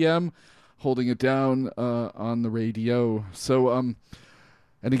 2 p.m., holding it down on the radio. So, and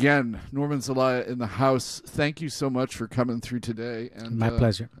again, Norman Zelaya in the house. Thank you so much for coming through today. And my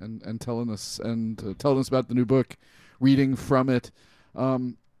pleasure. And telling us about the new book, reading from it.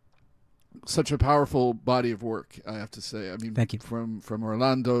 Such a powerful body of work, I have to say. I mean, thank you. From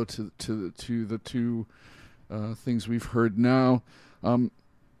Orlando to the two things we've heard now.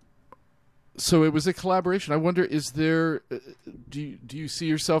 So it was a collaboration. I wonder, is there? Do you see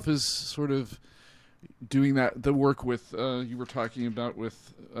yourself as sort of doing the work with you were talking about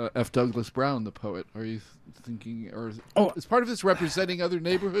with F. Douglas Brown, the poet? Are you thinking, or is part of this representing other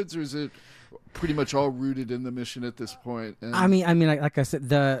neighborhoods, or is it pretty much all rooted in the mission at this point? And I mean, like I said,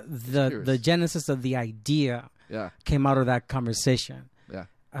 the genesis of the idea came out of that conversation. Yeah.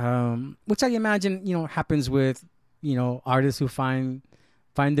 Which I imagine, happens with, artists who find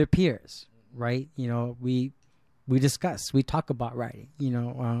find their peers, right? You know, we discuss, we talk about writing, you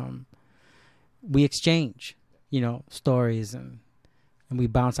know, we exchange, you know, stories and we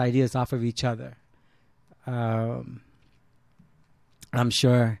bounce ideas off of each other. I'm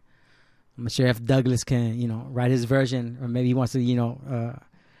sure if Douglas can, you know, write his version, or maybe he wants to,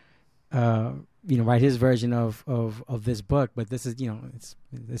 write his version of this book, but this is, you know,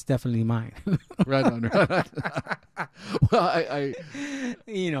 it's definitely mine. Right on. Well, I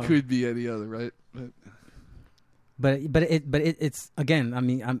you know, could be any other, right? but it's again, I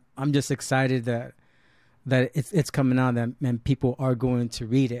mean, I'm just excited that it's coming out and people are going to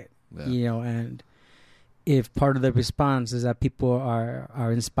read it, you know, and if part of the response is that people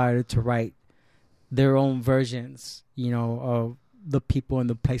are inspired to write their own versions, you know, of the people and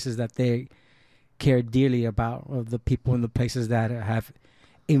the places that they care dearly about, of the people and the places that have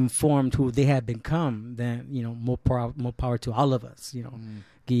informed who they have become, then, you know, more power to all of us, you know.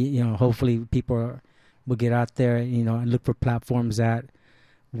 You know, hopefully people will get out there, you know, and look for platforms that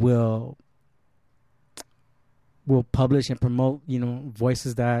will publish and promote, you know,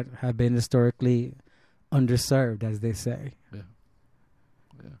 voices that have been historically underserved, as they say. Yeah.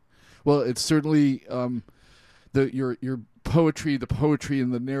 Well, it's certainly your poetry, the poetry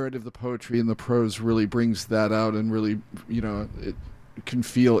and the narrative, the poetry and the prose really brings that out, and really, you know, it can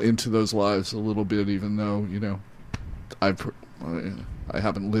feel into those lives a little bit, even though, you know, I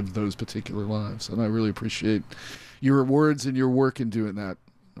haven't lived those particular lives, and I really appreciate your words and your work in doing that,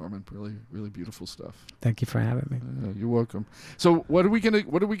 Norman. Really, really beautiful stuff. Thank you for having me. You're welcome. So, what are we gonna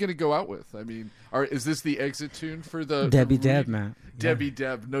go out with? I mean, is this the exit tune for the Debbie Deb, man? Debbie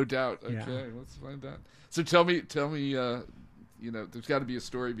Deb, no doubt. Okay, Yeah. let's find out. So tell me. You know, there's got to be a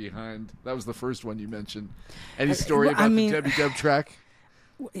story behind. That was the first one you mentioned. Any story well, about I mean, the Debbie Deb track?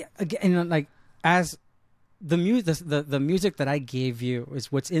 Again, like, as the music that I gave you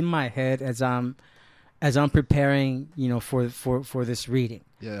is what's in my head as I'm preparing, you know, for this reading.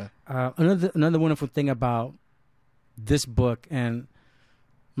 Yeah. Another wonderful thing about this book and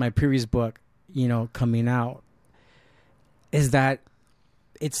my previous book, you know, coming out, is that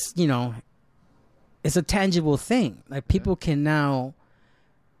it's, you know, it's a tangible thing. Like, people can now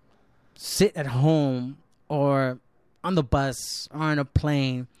sit at home or on the bus or on a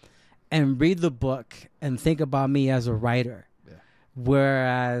plane and read the book and think about me as a writer. Yeah.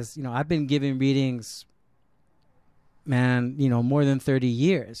 Whereas, you know, I've been giving readings, man, you know, more than 30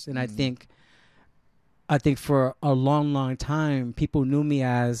 years. And I think for a long, long time, people knew me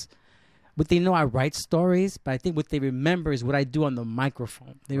as, but they know I write stories, but I think what they remember is what I do on the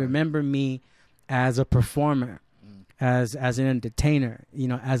microphone. They remember me as a performer, as an entertainer, you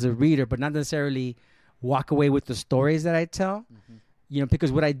know, as a reader, but not necessarily walk away with the stories that I tell, you know,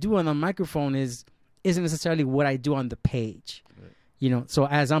 because what I do on the microphone isn't necessarily what I do on the page. You know, so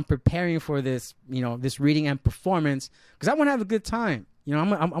as I'm preparing for this, you know, this reading and performance, because I want to have a good time. You know,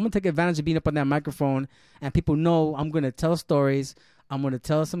 I'm going to take advantage of being up on that microphone, and people know I'm going to tell stories. I'm going to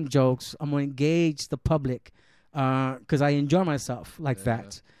tell some jokes. I'm going to engage the public because I enjoy myself like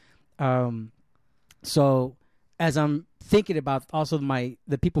that. So as I'm thinking about also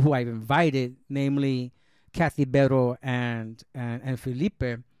the people who I've invited, namely Kathy Berro and Felipe,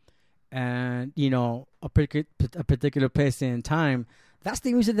 and, you know, a particular place in time, that's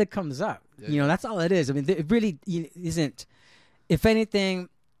the music that comes up. You know, that's all it is. I mean, it really isn't. If anything,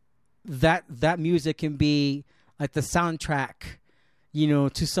 that music can be like the soundtrack, you know,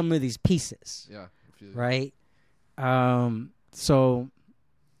 to some of these pieces. Yeah. Right? So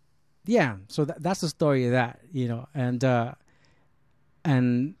that's the story of that, you know, and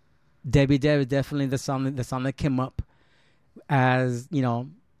Debbie Deb is definitely the song that came up as, you know,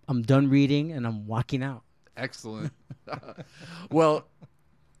 I'm done reading and I'm walking out. Excellent. Well,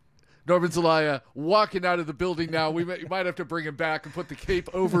 Norman Zelaya walking out of the building now. We might have to bring him back and put the cape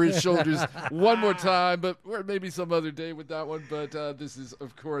over his shoulders one more time, but or maybe some other day with that one. But this is,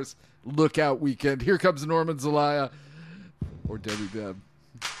 of course, Lookout Weekend. Here comes Norman Zelaya or Debbie Deb.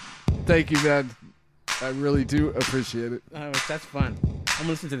 Thank you, man. I really do appreciate it. That's fun. I'm gonna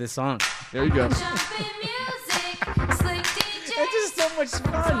listen to this song. There you go. It's just so much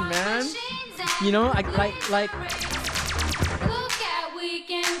fun, man. You know, like. Look at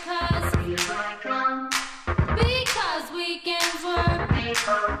weekend, because weekends were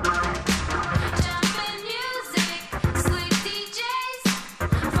jumping music, slick DJs,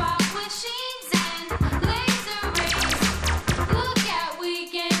 fog machines, and laser rays. Look at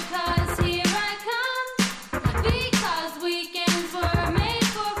weekend, 'cause here I come, because weekends were made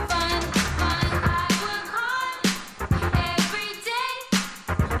for fun. I work hard every day.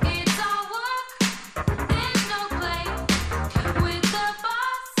 It's all work, there's no play. With the bar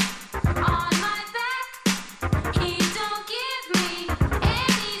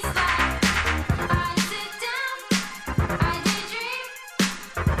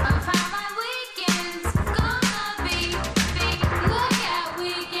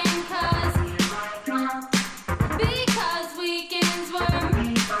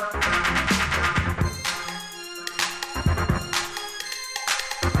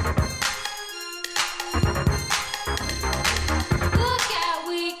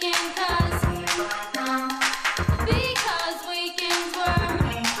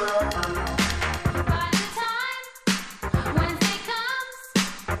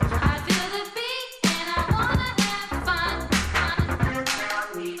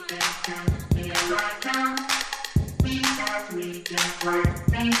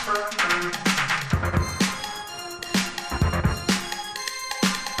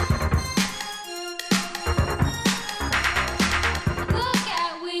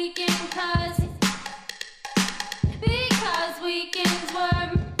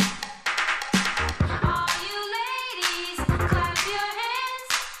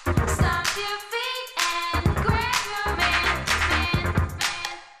off your feet and grab your man.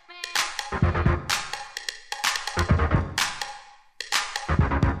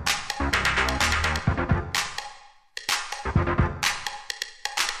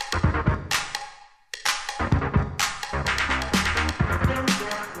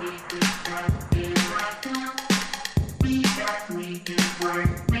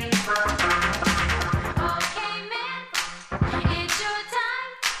 Okay, man, it's your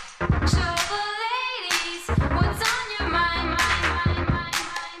time. Show the ladies what's on your mind.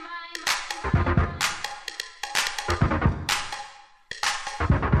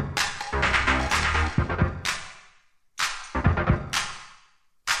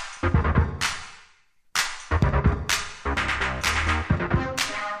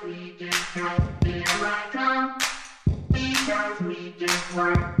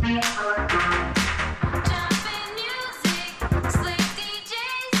 Jumpin' music, slick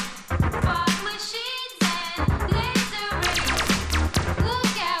DJs, fog machines and laser rays.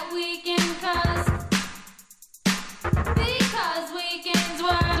 Look out weekend because weekends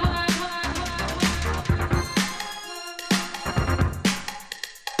work.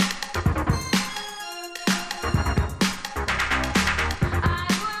 I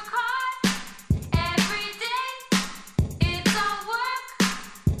work hard every day. It's all work.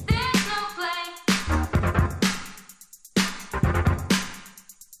 There's no play.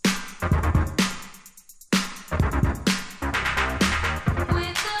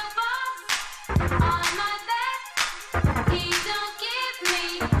 With the boss on my back, he don't give me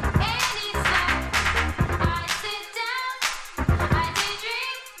any slack. I sit down, I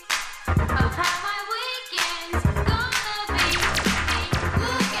daydream of how my weekend's gonna be.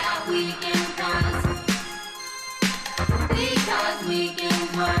 Look out weekend because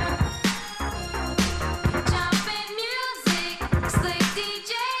weekends work. Jumpin' music, slick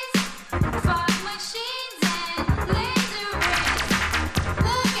DJs, fog machines and laser rays.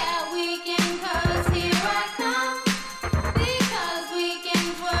 Look out weekend 'cause here I come. Because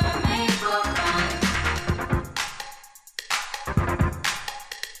weekends were made for fun.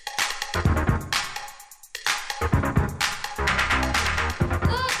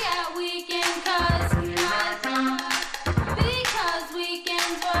 Look out weekend 'cause because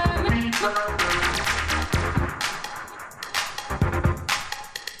weekends were made for fun.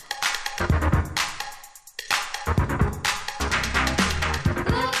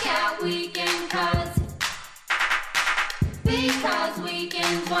 Look out weekend 'cause because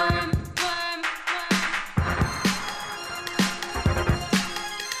weekends were.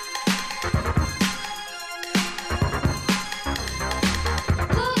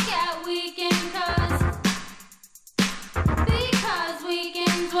 Look out weekend 'cause because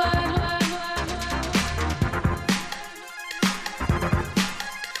weekends were.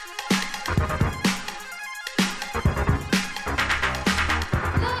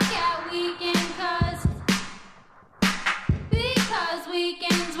 Look out weekend 'cause because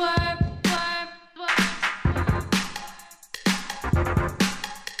weekends were.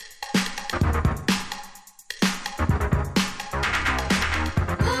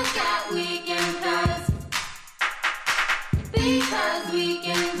 Look out weekend 'cause because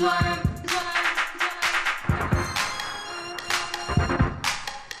weekends were.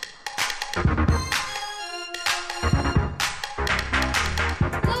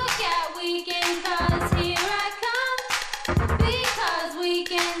 Look out weekend 'cause here I come. Because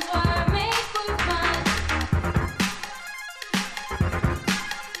weekends were made for fun.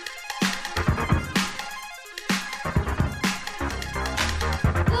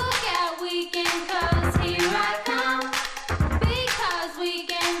 Look out weekend 'cause here I come. Because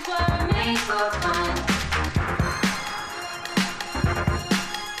weekends were made for fun.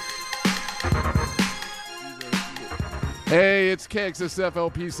 Hey, it's KXSF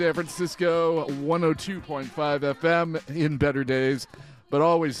LP San Francisco, 102.5 FM in better days, but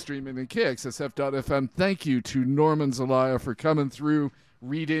always streaming at KXSF.FM. Thank you to Norman Zelaya for coming through,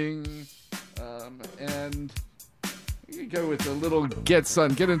 reading, and you go with a little get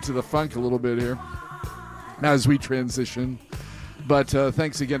into the funk a little bit here as we transition. But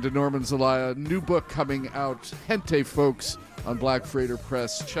thanks again to Norman Zelaya. New book coming out, Gente, folks, on Black Freighter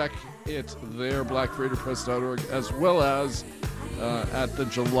Press. Check it there, blackfreighterpress.org, as well as at the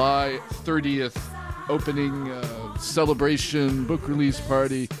July 30th opening celebration book release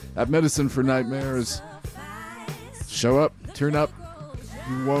party at Medicine for Nightmares. Show up, turn up.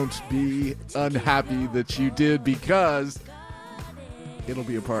 You won't be unhappy that you did because it'll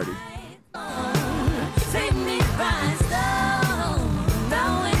be a party. Take me by storm,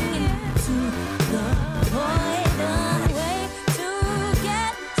 throwing into the void, a way to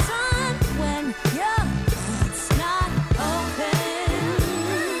get sun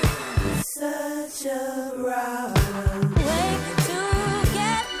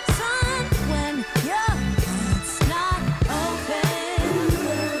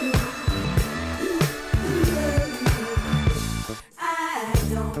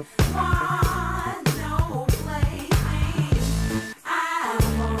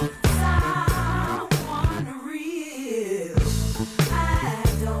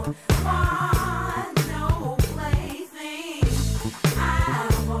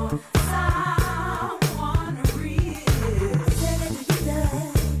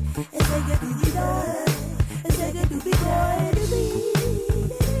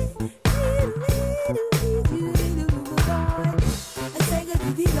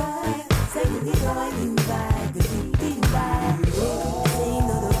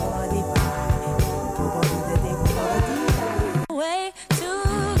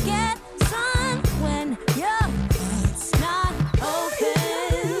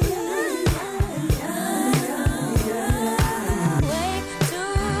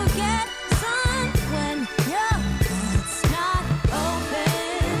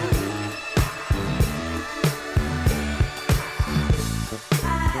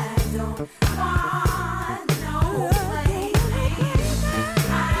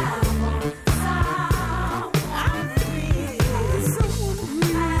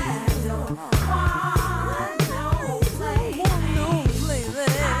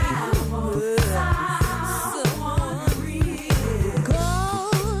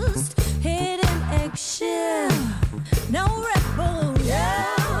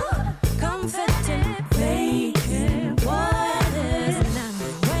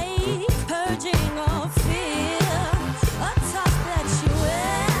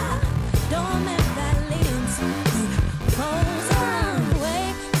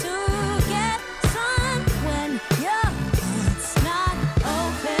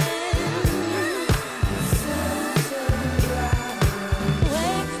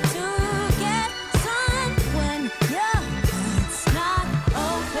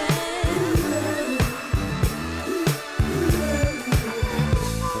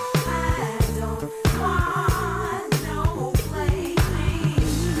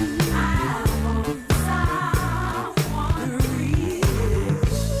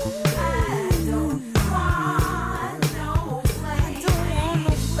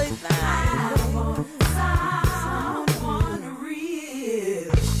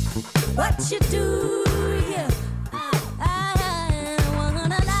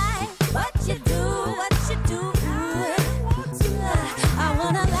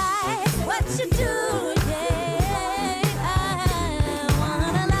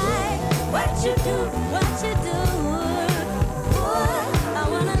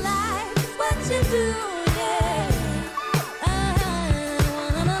do, yeah. I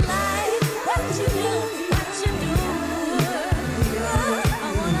wanna like what you do, what you do.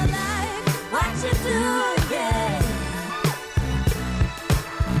 I wanna like what you do, yeah.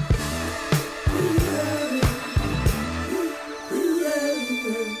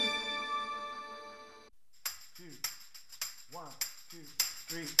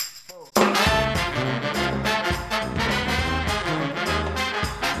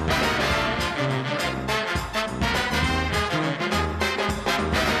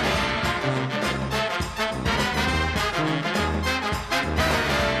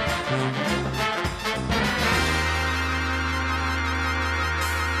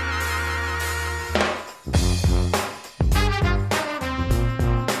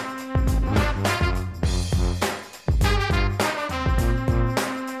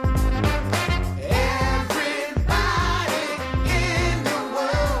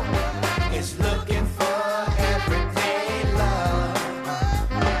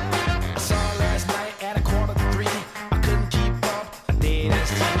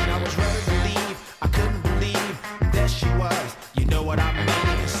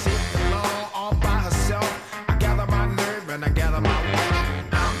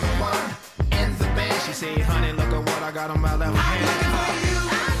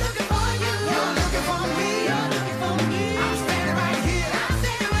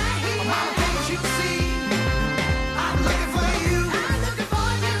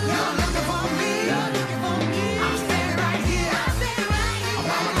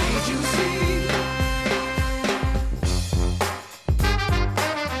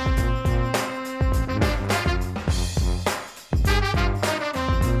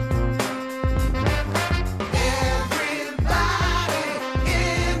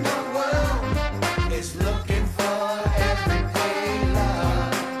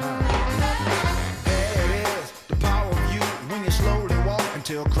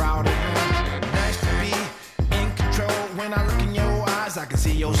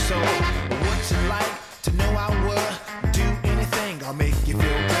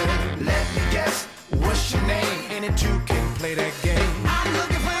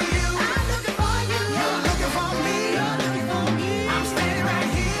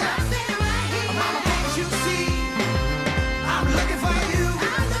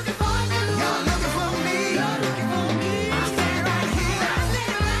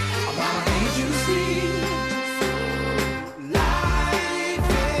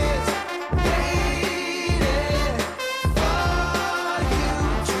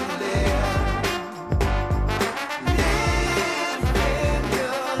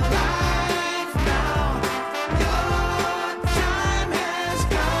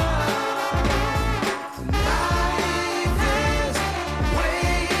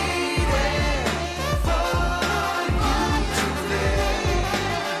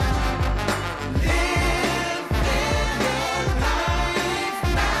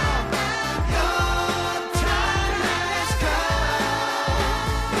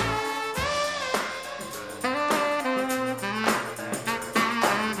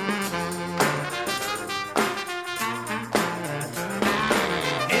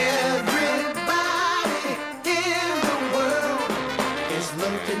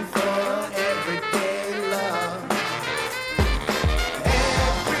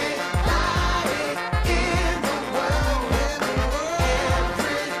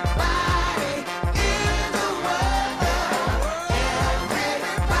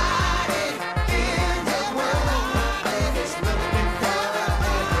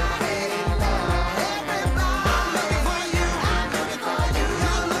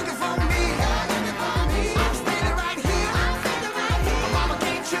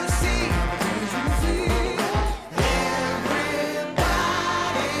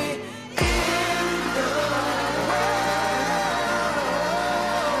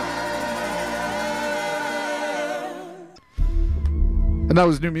 And that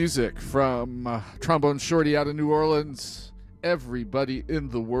was new music from Trombone Shorty out of New Orleans. Everybody in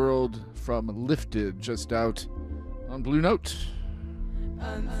the World from Lifted, just out on Blue Note.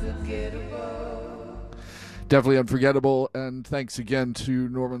 Definitely unforgettable. And thanks again to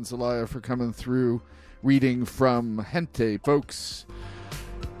Norman Zelaya for coming through, reading from Gente, folks.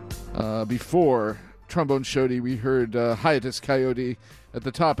 Before Trombone Shorty, we heard Hiatus Coyote at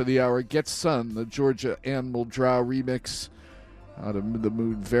the top of the hour. Get Sun, the Georgia Animal Drow remix out of the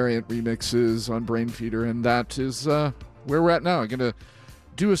Mood variant remixes on Brain Feeder. And that is where we're at now. I'm going to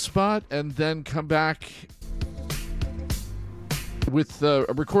do a spot and then come back with a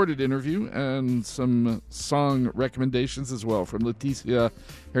recorded interview and some song recommendations as well from Leticia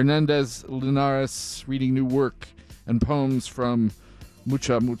Hernández-Linares, reading new work and poems from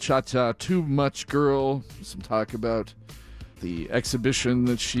Mucha Muchacha, Too Much Girl, some talk about the exhibition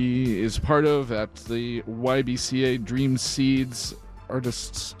that she is part of at the YBCA Dream Seeds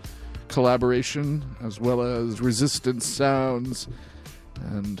Artists Collaboration, as well as Resistance Sounds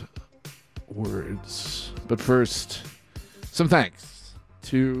and Words. But first, some thanks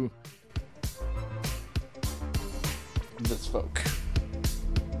to this folk.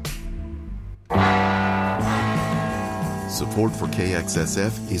 Support for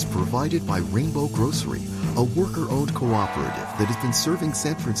KXSF is provided by Rainbow Grocery, a worker-owned cooperative that has been serving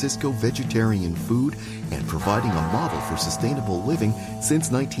San Francisco vegetarian food and providing a model for sustainable living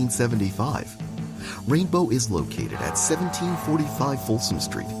since 1975. Rainbow is located at 1745 Folsom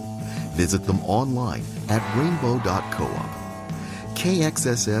Street. Visit them online at rainbow.coop.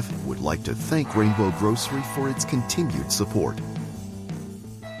 KXSF would like to thank Rainbow Grocery for its continued support.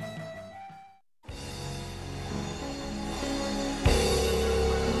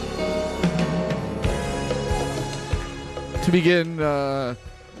 To begin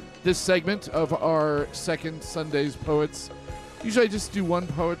this segment of our second Sunday's Poets, usually I just do one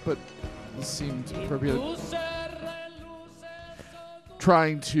poet, but this seemed appropriate.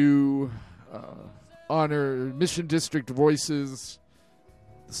 Trying to honor Mission District voices,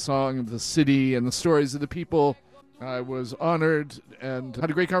 the song of the city, and the stories of the people. I was honored and had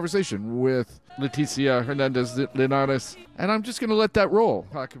a great conversation with Leticia Hernández-Linares, and I'm just going to let that roll.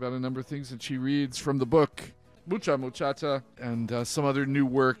 Talk about a number of things that she reads from the book Mucha Muchacha and some other new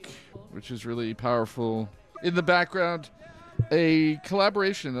work, which is really powerful. In the background, a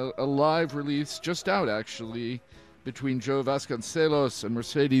collaboration, a live release just out actually, between Joe Vasconcelos and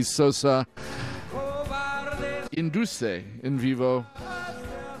Mercedes Sosa. Induce in vivo.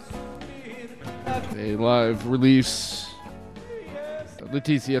 A live release.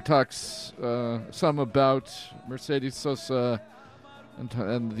 Leticia talks some about Mercedes Sosa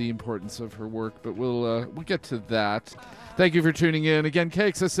and the importance of her work, but we'll get to that. Thank you for tuning in. Again,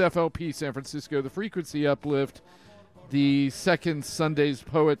 KXSF San Francisco, the Frequency Uplift, the second Sunday's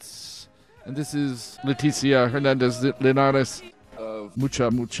Poets, and this is Leticia Hernández-Linares of Mucha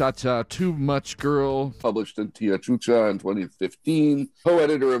Muchacha, Too Much Girl, published in Tia Chucha in 2015,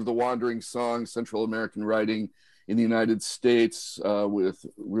 co-editor of The Wandering Song, Central American Writing in the United States, with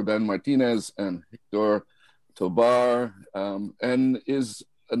Ruben Martinez and Hector Tobar, and is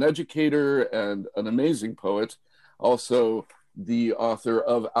an educator and an amazing poet. Also the author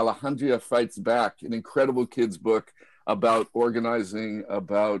of Alejandria Fights Back, an incredible kids book about organizing,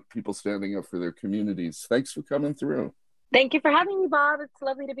 about people standing up for their communities. Thanks for coming through. Thank you for having me, Bob. It's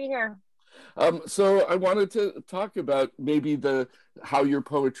lovely to be here. So I wanted to talk about maybe how your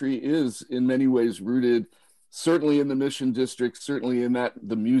poetry is in many ways rooted, certainly in the Mission District, certainly in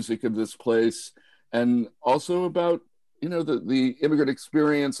the music of this place, and also about, the immigrant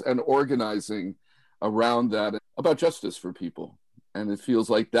experience and organizing around that, about justice for people. And it feels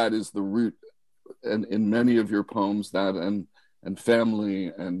like that is the root, and in many of your poems, that and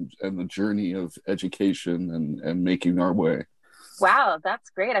family and the journey of education and making our way. Wow,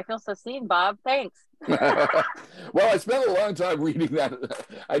 that's great. I feel so seen, Bob. Thanks. Well, I spent a long time reading that.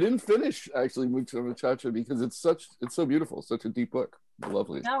 I didn't finish actually Mucha Muchacha because it's so beautiful, such a deep book.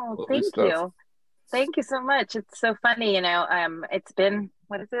 Lovely. No, lovely thank stuff. you. Thank you so much. It's so funny, it's been,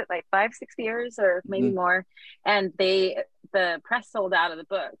 what is it, like 5-6 years or maybe more. And the press sold out of the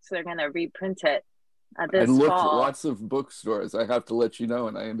book, so they're going to reprint it this and looked fall. Lots of bookstores, I have to let you know,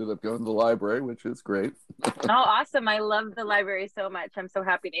 and I ended up going to the library, which is great. Oh, awesome. I love the library so much. I'm so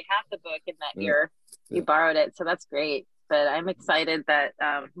happy they have the book and that you borrowed it. So that's great. But I'm excited that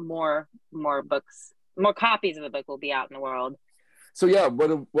more copies of the book will be out in the world. So yeah,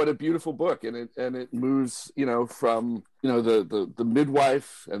 what a beautiful book, and it moves, from the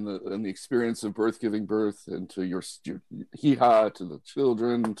midwife and the experience of giving birth, into your hija, to the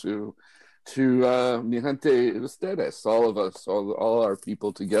children, to mi gente, ustedes, all of us, all our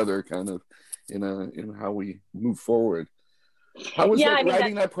people together, kind of in how we move forward. How was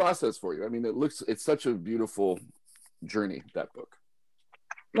writing that process for you? I mean, it's such a beautiful journey, that book.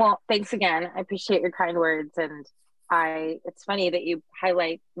 Well, thanks again. I appreciate your kind words, and it's funny that you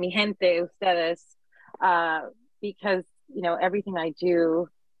highlight mi gente, ustedes, because, everything I do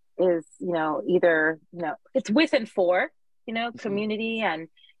is, either, it's with and for, community and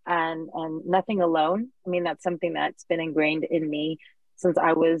nothing alone. I mean, that's something that's been ingrained in me since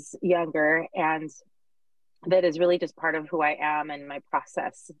I was younger, and that is really just part of who I am and my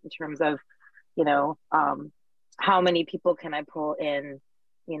process in terms of, how many people can I pull in,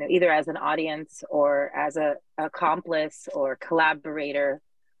 either as an audience or as a accomplice or collaborator,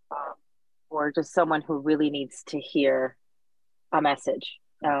 um, or just someone who really needs to hear a message,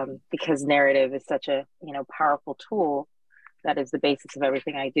 because narrative is such a powerful tool that is the basis of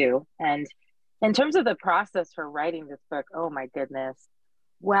everything I do. And in terms of the process for writing this book, oh my goodness.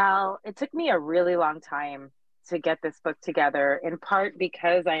 Well, it took me a really long time to get this book together, in part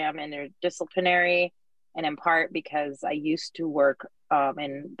because I am interdisciplinary, and in part because I used to work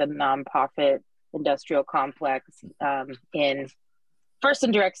in the nonprofit industrial complex, in first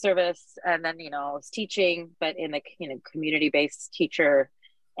in direct service, and then I was teaching, but in the community-based teacher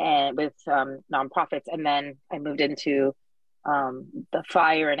and with nonprofits, and then I moved into the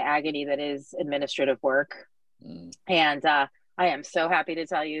fire and agony that is administrative work. And I am so happy to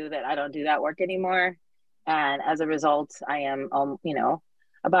tell you that I don't do that work anymore. And as a result, I am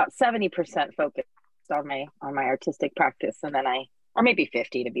about 70% focused on my artistic practice, and then or maybe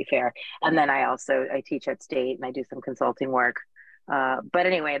 50 to be fair, and then I teach at state and I do some consulting work. But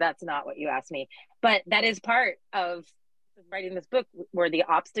anyway, that's not what you asked me. But that is part of writing this book, were the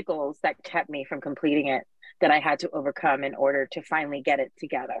obstacles that kept me from completing it, that I had to overcome in order to finally get it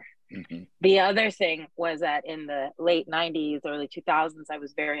together. Mm-hmm. The other thing was that in the late 90s, early 2000s, I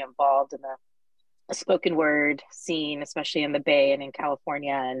was very involved in the spoken word scene, especially in the Bay and in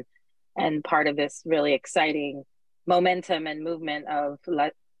California, and part of this really exciting momentum and movement of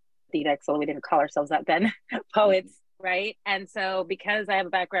Latinx, although we didn't call ourselves that then, poets, right? And so because I have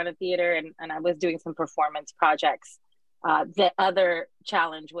a background in theater and I was doing some performance projects, the other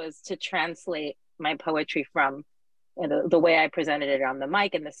challenge was to translate my poetry from the way I presented it on the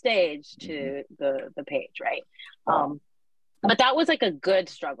mic and the stage to the page, right? But that was like a good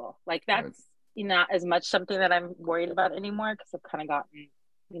struggle. Like that's not as much something that I'm worried about anymore, because I've kind of gotten,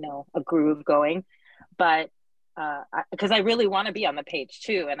 a groove going. But because I really want to be on the page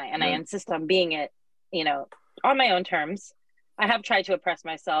too, and I insist on being it, on my own terms. I have tried to oppress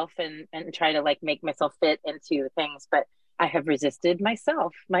myself and try to make myself fit into things, but I have resisted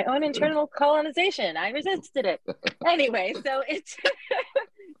myself, my own internal colonization. I resisted it. Anyway, so it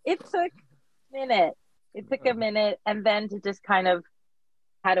took a minute. It took a minute, and then to just kind of,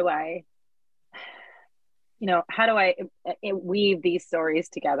 how do I weave these stories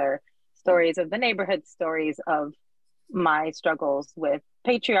together, stories of the neighborhood, stories of my struggles with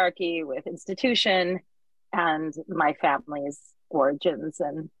patriarchy, with institution, and my family's origins,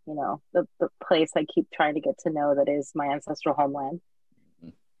 and the place I keep trying to get to know that is my ancestral homeland.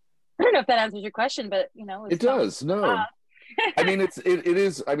 I don't know if that answers your question, but it does. No, I mean it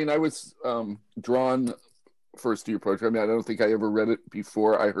is. I mean, I was drawn first to your poetry. I mean, I don't think I ever read it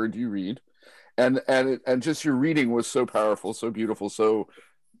before I heard you read, and just your reading was so powerful, so beautiful, so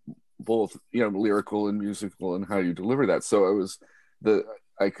both lyrical and musical, and how you deliver that. So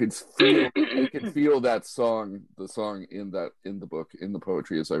I could feel that song, the song in the book, in the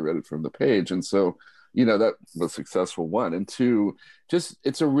poetry, as I read it from the page. And so, that was successful, one. And two, just,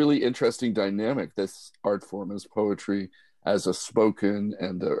 it's a really interesting dynamic, this art form as poetry, as a spoken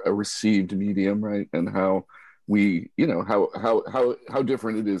and a received medium, right? And how we, how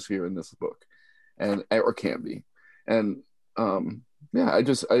different it is here in this book, or can be. And I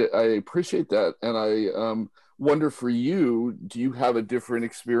appreciate that. And I wonder, for you, do you have a different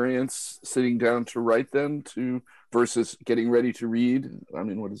experience sitting down to write versus getting ready to read? I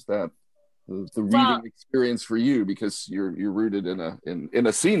mean, what is that? The reading experience for you, because you're rooted in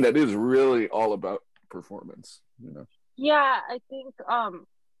a scene that is really all about performance. Yeah, I think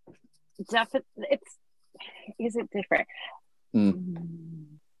definitely is it different?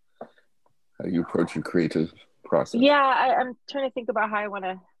 How you approach your creative process? Yeah, I'm trying to think about how I want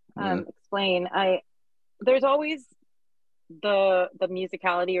to explain. There's always the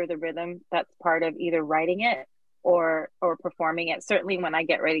musicality or the rhythm that's part of either writing it or performing it. Certainly when I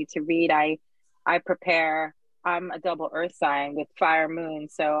get ready to read, I prepare. I'm a double earth sign with fire moon,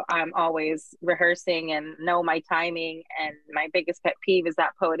 so I'm always rehearsing and know my timing. And my biggest pet peeve is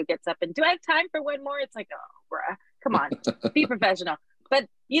that poet who gets up and, do I have time for one more? It's like, oh, bruh, come on, be professional. But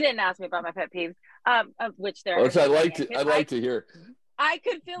you didn't ask me about my pet peeves, of which there are. Which I'd like to hear. I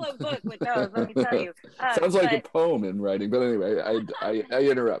could fill a book with those, let me tell you. Sounds like a poem in writing, but anyway, I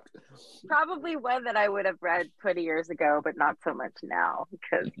interrupt. Probably one that I would have read 20 years ago, but not so much now,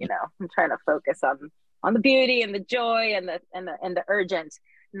 because I'm trying to focus on the beauty and the joy and the urgent,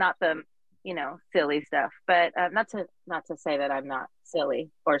 not the silly stuff. But not to say that I'm not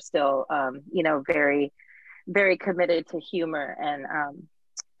silly or still very, very committed to humor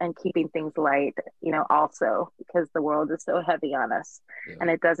and keeping things light, also, because the world is so heavy on us, and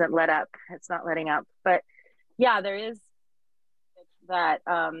it doesn't let up. It's not letting up. But yeah, there is that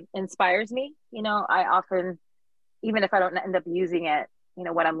inspires me. I often, even if I don't end up using it,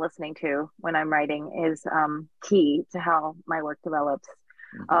 what I'm listening to when I'm writing is key to how my work develops.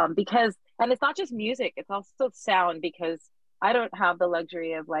 Because, and it's not just music, it's also sound, because I don't have the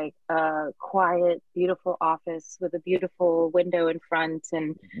luxury of like a quiet, beautiful office with a beautiful window in front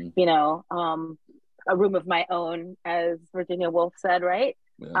and, a room of my own, as Virginia Woolf said, right?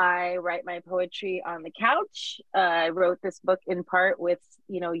 Yeah. I write my poetry on the couch. I wrote this book in part with,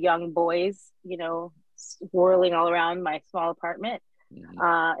 young boys, swirling all around my small apartment,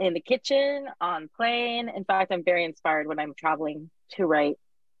 in the kitchen, on plane. In fact, I'm very inspired when I'm traveling to write.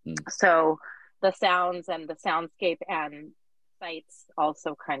 So the sounds and the soundscape and sights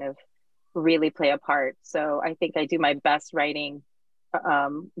also kind of really play a part. So I think I do my best writing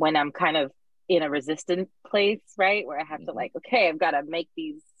when I'm kind of in a resistant place, right? Where I have to like, okay, I've got to make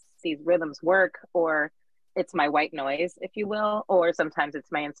these rhythms work, or it's my white noise, if you will, or sometimes it's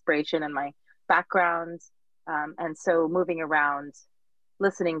my inspiration and my background. And so moving around,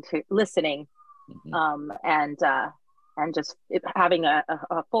 listening, and just having a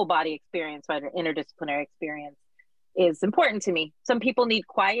full body experience, right, an interdisciplinary experience is important to me. Some people need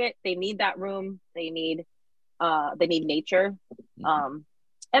quiet, they need that room, they need nature.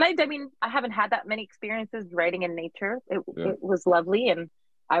 And I mean, I haven't had that many experiences writing in nature. It was lovely, and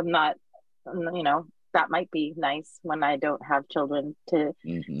I'm not, that might be nice when I don't have children to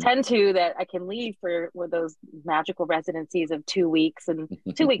tend to, that I can leave for those magical residencies of 2 weeks, and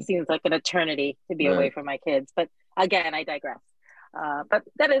 2 weeks seems like an eternity to be away from my kids. But again, I digress. But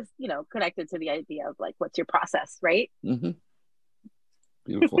that is, connected to the idea of like, what's your process, right?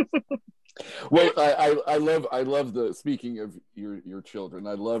 Beautiful. Well, I love the, speaking of your children,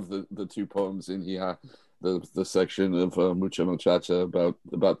 I love the two poems in here, the section of Mucha Muchacha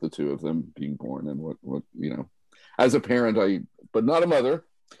about the two of them being born, and what as a parent, but not a mother,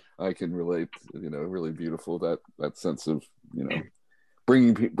 I can relate. Really beautiful, that sense of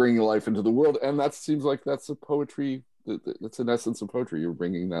bringing life into the world, and that seems like that's a poetry. That's an essence of poetry. You're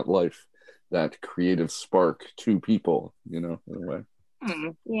bringing that life, that creative spark to people. In a way.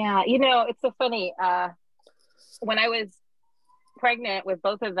 Yeah, it's so funny. When I was pregnant with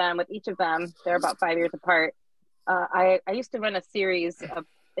both of them, with each of them, they're about 5 years apart. I used to run a series of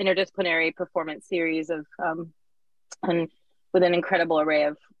interdisciplinary performance series of, and with an incredible array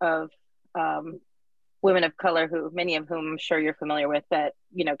of women of color, who many of whom I'm sure you're familiar with, that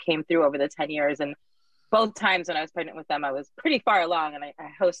came through over the 10 years. And both times when I was pregnant with them, I was pretty far along, and I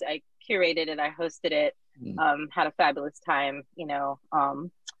curated it, I hosted it, had a fabulous time,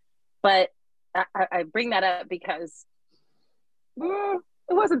 but I bring that up because it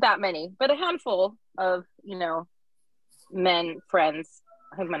wasn't that many, but a handful of, men, friends,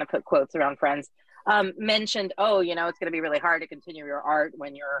 I'm going to put quotes around friends, mentioned, it's going to be really hard to continue your art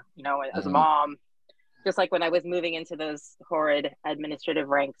when you're, as a mom, just like when I was moving into those horrid administrative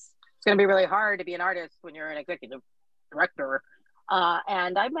ranks. It's going to be really hard to be an artist when you're an executive director.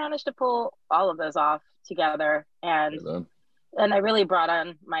 And I managed to pull all of those off together. And I really brought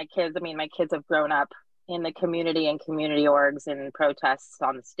on my kids. I mean, my kids have grown up in the community and community orgs and protests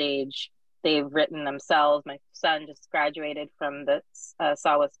on the stage. They've written themselves. My son just graduated from the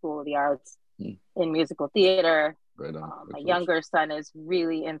Sawa School of the Arts in musical theater. My younger son is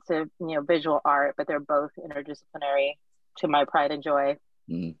really into visual art, but they're both interdisciplinary, to my pride and joy.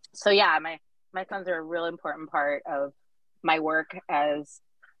 So yeah, my sons are a real important part of my work as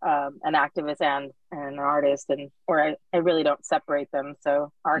an activist and an artist, or I really don't separate them.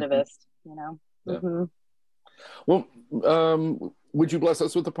 So artivist, Well, would you bless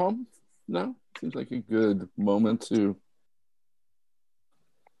us with a poem? No, seems like a good moment to.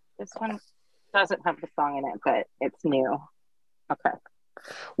 This one doesn't have the song in it, but it's new. Okay.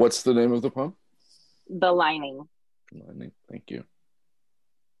 What's the name of the poem? The Lining. Thank you.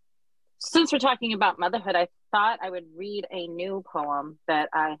 Since we're talking about motherhood, I thought I would read a new poem that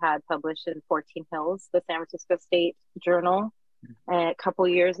I had published in 14 Hills, the San Francisco State Journal, a couple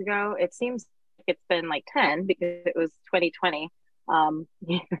years ago. It seems like it's been like 10 because it was 2020.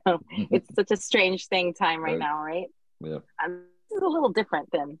 It's such a strange time right now, right? Yeah. This is a little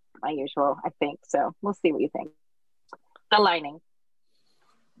different than my usual, I think. So we'll see what you think. The Lining.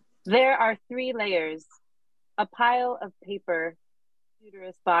 There are 3 layers, a pile of paper,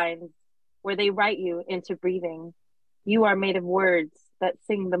 uterus binds, where they write you into breathing. You are made of words that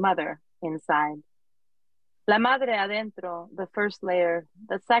sing the mother inside. La madre adentro, the first layer.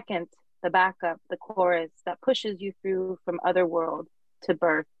 The second, the backup, the chorus that pushes you through from other world to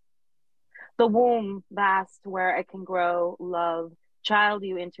birth. The womb, vast, where I can grow, love, child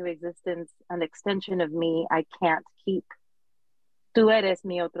you into existence, an extension of me I can't keep. Tú eres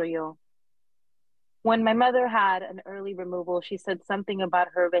mi otro yo. When my mother had an early removal, she said something about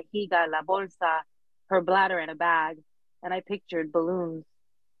her vejiga, la bolsa, her bladder in a bag, and I pictured balloons.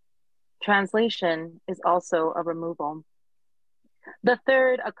 Translation is also a removal. The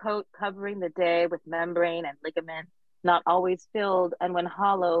third, a coat covering the day with membrane and ligament, not always filled, and when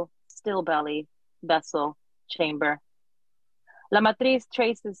hollow, still belly, vessel, chamber. La matriz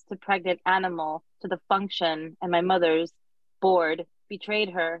traces to pregnant animal, to the function, and my mother's, bored, betrayed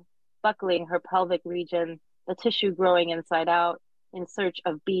her, buckling her pelvic region, the tissue growing inside out, in search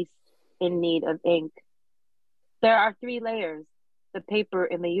of beasts in need of ink. There are 3 layers, the paper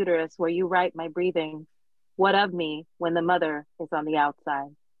in the uterus where you write my breathing. What of me when the mother is on the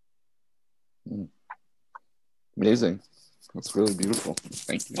outside? Amazing. That's really beautiful.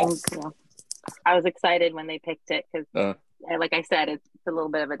 Thank you. Thank you. I was excited when they picked it because, Uh, like I said, it's a little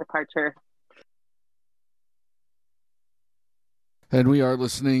bit of a departure. And we are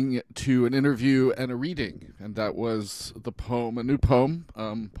listening to an interview and a reading, and that was the poem, a new poem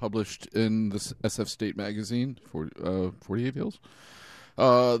published in the SF State magazine for 48 Fields,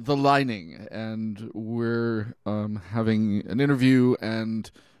 The Lining. And we're having an interview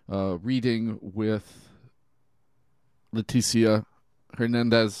and reading with Leticia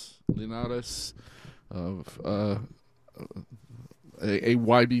Hernández-Linares of a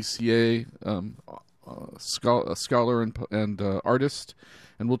YBCA scholar and artist,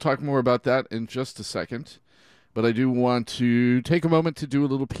 and we'll talk more about that in just a second. But I do want to take a moment to do a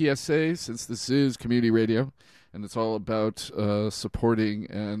little PSA, since this is community radio, and it's all about supporting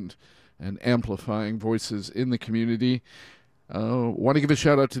and amplifying voices in the community. Want to give a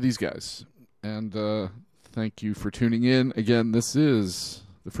shout out to these guys, and thank you for tuning in. Again, this is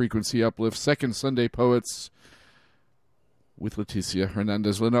the Frequency Uplift Second Sunday Poets with Leticia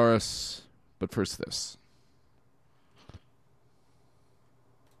Hernández-Linares. But first, this.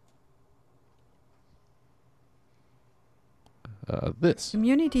 This.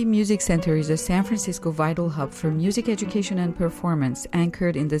 Community Music Center is a San Francisco vital hub for music education and performance,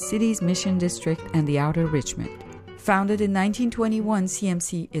 anchored in the city's Mission District and the Outer Richmond. Founded in 1921,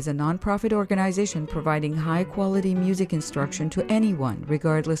 CMC is a nonprofit organization providing high-quality music instruction to anyone,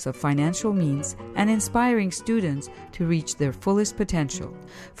 regardless of financial means, and inspiring students to reach their fullest potential.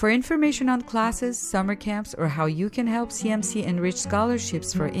 For information on classes, summer camps, or how you can help CMC enrich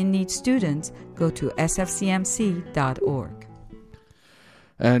scholarships for in-need students, go to sfcmc.org.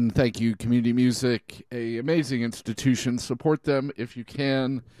 And thank you, Community Music, an amazing institution. Support them if you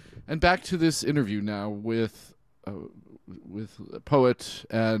can. And back to this interview now with poet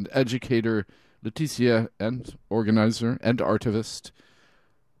and educator Leticia, and organizer and artivist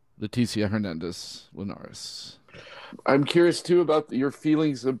Leticia Hernández-Linares. I'm curious too about your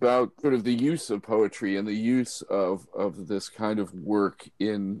feelings about sort of the use of poetry and the use of this kind of work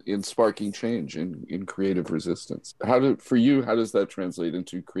in sparking change, in creative resistance. How does that translate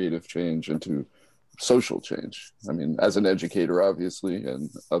into creative change, into social change? I mean, as an educator, obviously,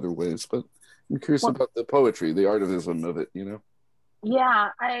 and other ways, but I'm curious about the poetry, the artivism of it, you know? Yeah,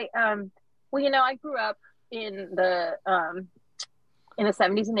 I grew up in the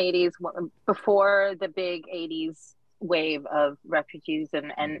 70s and 80s, before the big 80s wave of refugees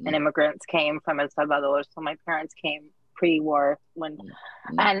and immigrants came from El Salvador. So my parents came pre-war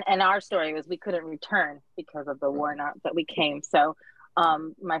and our story was we couldn't return because of the war that we came. So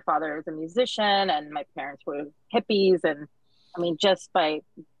my father is a musician and my parents were hippies, and I mean, just by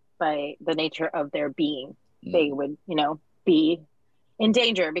the nature of their being, they would, be in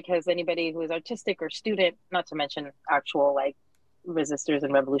danger, because anybody who is artistic or student, not to mention actual like resistors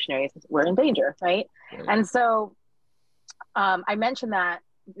and revolutionaries, were in danger, right? And so I mentioned that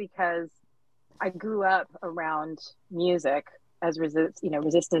because I grew up around music as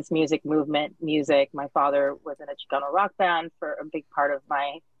resistance music, movement music. My father was in a Chicano rock band for a big part of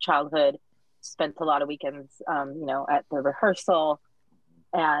my childhood, spent a lot of weekends, at the rehearsal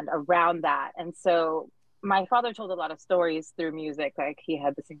and around that. And so my father told a lot of stories through music. Like, he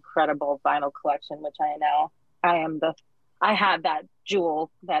had this incredible vinyl collection, which I have that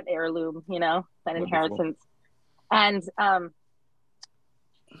jewel, that heirloom, that inheritance. And,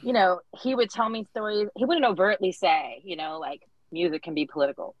 he would tell me stories. He wouldn't overtly say, like music can be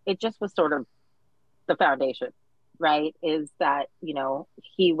political. It just was sort of the foundation, right? Is that,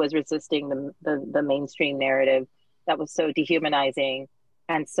 he was resisting the mainstream narrative that was so dehumanizing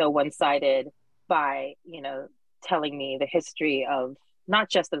and so one-sided by, telling me the history of not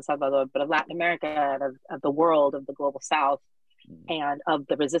just El Salvador, but of Latin America and of the world, of the global South, and of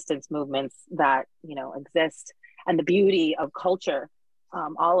the resistance movements that, exist. and the beauty of culture.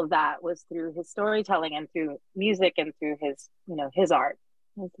 All of that was through his storytelling and through music and through his, his art.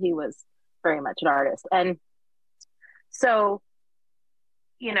 He was very much an artist. And so,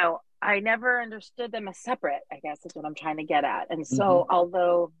 I never understood them as separate, I guess is what I'm trying to get at. And so,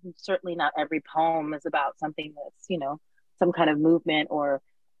 although certainly not every poem is about something that's, some kind of movement or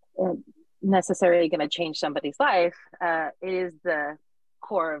necessarily going to change somebody's life, it is the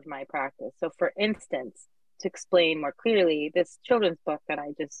core of my practice. So, for instance, to explain more clearly, this children's book that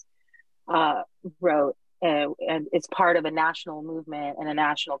I just wrote, and it's part of a national movement and a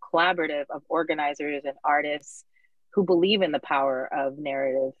national collaborative of organizers and artists who believe in the power of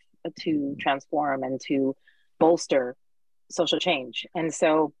narrative to transform and to bolster social change. And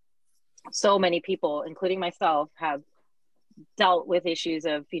so many people, including myself, have dealt with issues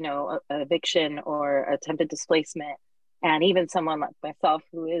of, eviction or attempted displacement. And even someone like myself,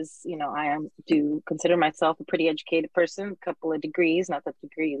 who is, do consider myself a pretty educated person, a couple of degrees, not that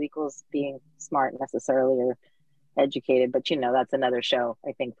degree equals being smart necessarily or educated, but that's another show,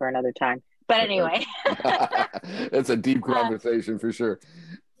 I think, for another time. But anyway. It's a deep conversation for sure.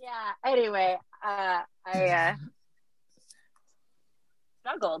 Yeah. Anyway, I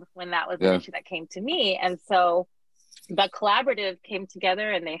struggled when that was an issue that came to me. And so the collaborative came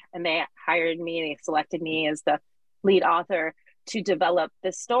together and they hired me, they selected me as the lead author to develop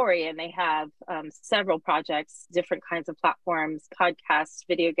this story. And they have several projects, different kinds of platforms, podcasts,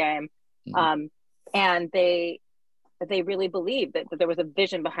 video game. And they really believed that there was a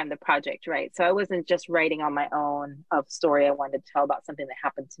vision behind the project, right? So I wasn't just writing on my own of story I wanted to tell about something that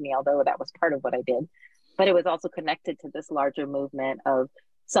happened to me, although that was part of what I did. But it was also connected to this larger movement of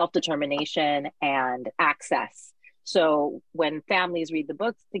self-determination and access. So when families read the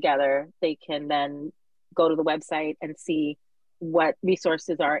books together, they can then go to the website and see what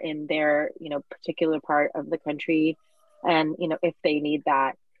resources are in their, particular part of the country. And, if they need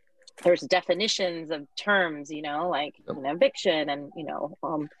that, there's definitions of terms, like eviction and,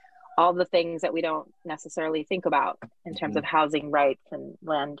 all the things that we don't necessarily think about in terms of housing rights and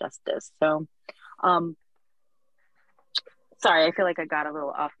land justice. So, sorry, I feel like I got a little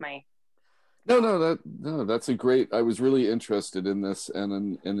off my. No, that's a great. I was really interested in this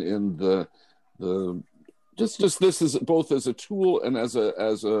and in the just this is both as a tool and as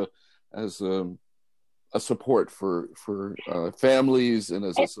a support for families and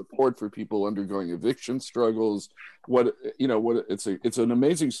as a support for people undergoing eviction struggles. It's an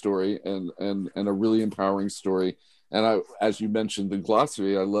amazing story and a really empowering story. And as you mentioned, the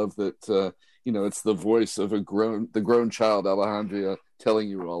glossary, I love that. It's the voice of the grown child, Alejandra, telling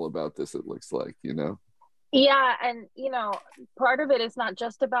you all about this. It looks like, Yeah, and part of it is not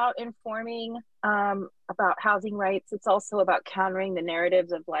just about informing about housing rights. It's also about countering the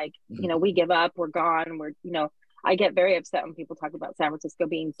narratives of we give up, we're gone, I get very upset when people talk about San Francisco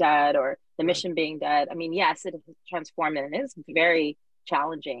being dead or the mission being dead. I mean, yes, it has transformed and it is very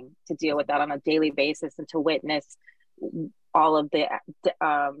challenging to deal with that on a daily basis and to witness all of the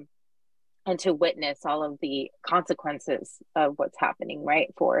consequences of what's happening,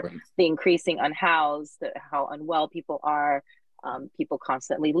 right? For the increasing unhoused, how unwell people are, people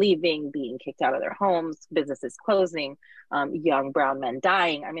constantly leaving, being kicked out of their homes, businesses closing, young brown men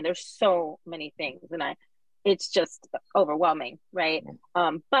dying. I mean, there's so many things, and it's just overwhelming, right?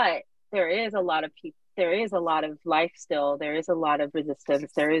 But there is a lot of people, there is a lot of life still, there is a lot of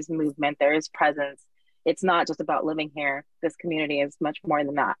resistance, there is movement, there is presence. It's not just about living here. This community is much more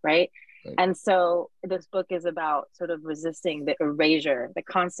than that, right? And so this book is about sort of resisting the erasure, the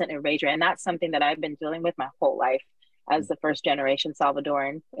constant erasure. And that's something that I've been dealing with my whole life as the first generation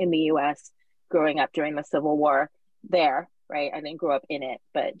Salvadoran in the US, growing up during the Civil War there, right? I didn't grow up in it,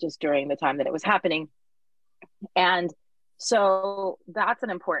 but just during the time that it was happening. And so that's an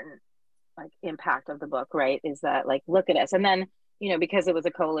important impact of the book, right? Is that look at us. And then, because it was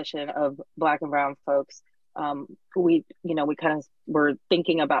a coalition of Black and brown folks, we kind of were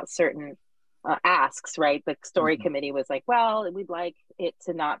thinking about certain asks, right? The story committee was like, well, we'd like it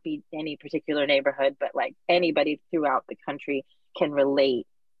to not be any particular neighborhood, but anybody throughout the country can relate.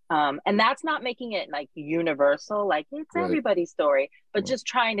 And that's not making it universal, it's everybody's story, but just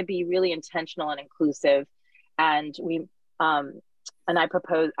trying to be really intentional and inclusive. And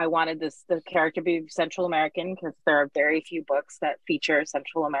I wanted the character to be Central American because there are very few books that feature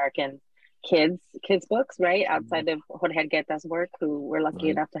Central American kids books, right? Outside of Jorge Guetta's work, who we're lucky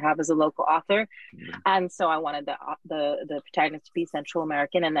enough to have as a local author. And so I wanted the protagonist to be Central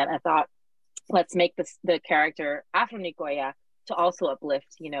American. And then I thought, let's make the character Afro-Nicoya to also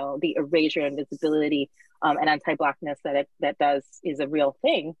uplift, the erasure and visibility and anti-Blackness that is a real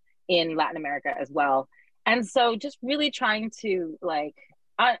thing in Latin America as well. And so just really trying to like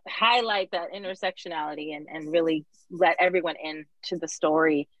highlight that intersectionality and really let everyone into the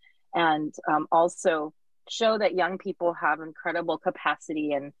story, and also show that young people have incredible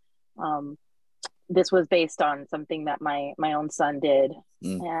capacity. And this was based on something that my own son did.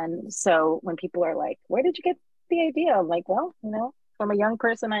 And so when people are like, where did you get the idea? I'm like, well, you know, from a young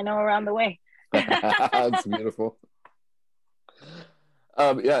person I know around the way. That's beautiful.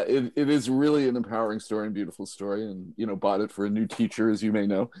 Yeah, it is really an empowering story and beautiful story, and you know, bought it for a new teacher, as you may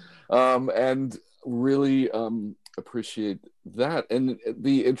know, and really appreciate that, and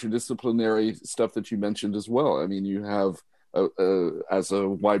the interdisciplinary stuff that you mentioned as well. I mean, you have as a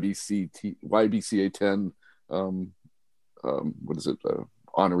YBCA 10, what is it,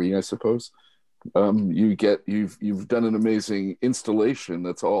 honoree, I suppose. You've done an amazing installation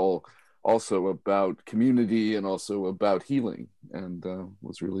that's all also about community and also about healing, and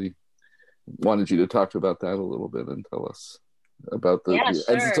was really wanted you to talk about that a little bit and tell us about the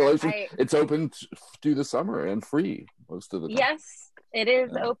Sure. installation. It's open through the summer and free most of the time. Yes, it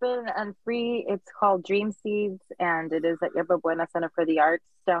is open and free. It's called Dream Seeds, and it is at Yerba Buena Center for the Arts,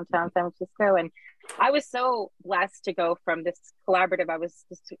 downtown San Francisco. And I was so blessed to go from this collaborative I was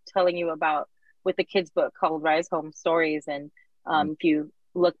just telling you about with the kids' book called Rise Home Stories. And if you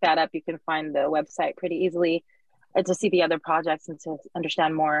look that up, you can find the website pretty easily to see the other projects and to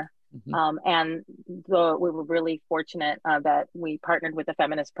understand more. And we were really fortunate that we partnered with the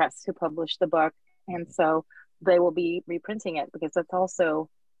Feminist Press who published the book. And so they will be reprinting it because that's also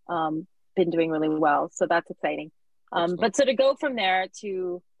been doing really well. So that's exciting. But so to go from there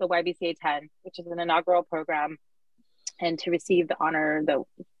to the YBCA 10, which is an inaugural program, and to receive the honor,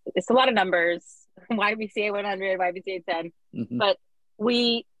 it's a lot of numbers, YBCA 100, YBCA 10, but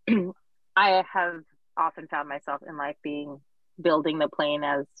I have often found myself in life building the plane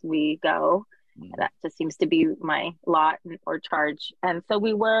as we go. That just seems to be my lot or charge. And so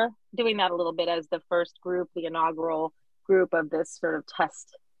we were doing that a little bit as the first group, the inaugural group of this sort of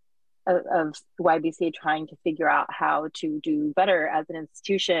test of YBCA trying to figure out how to do better as an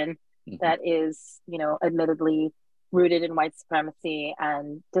institution that is, you know, admittedly rooted in white supremacy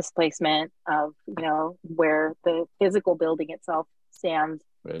and displacement of, you know, where the physical building itself stands.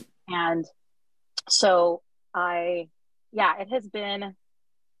 Right. And so it has been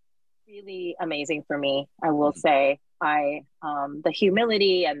really amazing for me. I will say the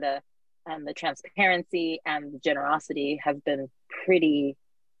humility and the transparency and the generosity has been pretty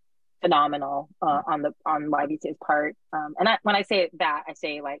phenomenal on YBCA's part. And when I say that, I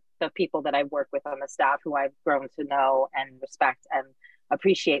say like the people that I've worked with on the staff who I've grown to know and respect and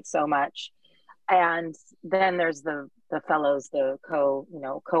appreciate so much. And then there's the fellows, the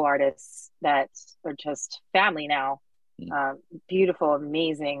co-artists that are just family now. Beautiful,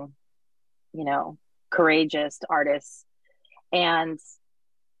 amazing, you know, courageous artists. And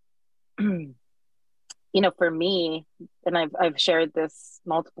you know, for me, and I've shared this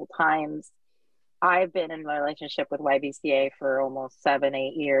multiple times, I've been in a relationship with YBCA for almost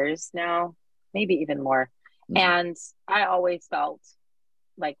 7-8 years now, maybe even more. And I always felt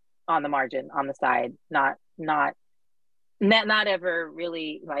like on the margin, on the side, not ever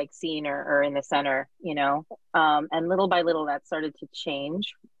really like seen or in the center, you know. And little by little that started to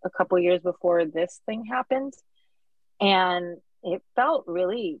change a couple years before this thing happened. And it felt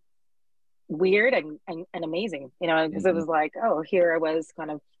really weird and amazing, you know, because it was like, oh, here I was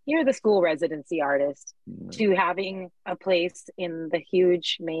you're the school residency artist to having a place in the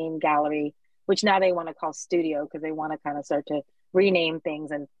huge main gallery, which now they want to call studio because they want to kind of start to rename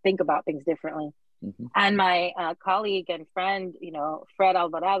things and think about things differently. And my colleague and friend, you know, Fred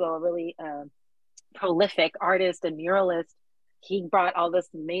Alvarado, a really prolific artist and muralist, he brought all this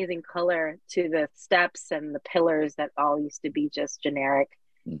amazing color to the steps and the pillars that all used to be just generic.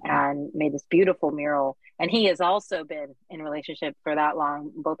 And made this beautiful mural. And he has also been in relationship for that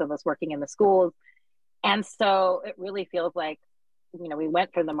long, both of us working in the schools. And so it really feels like, you know, we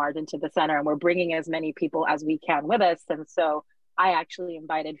went from the margin to the center and we're bringing as many people as we can with us. And so I actually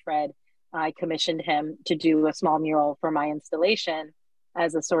invited Fred. I commissioned him to do a small mural for my installation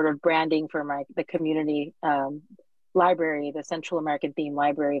as a sort of branding for the community library, the Central American theme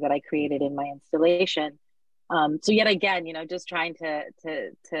library that I created in my installation. So yet again, you know, just trying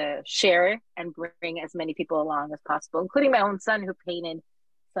to share and bring as many people along as possible, including my own son who painted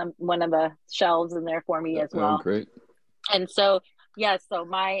one of the shelves in there for me as well. Oh, great. And so,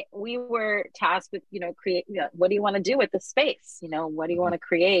 we were tasked with, you know, what do you want to do with the space? You know, what do you want to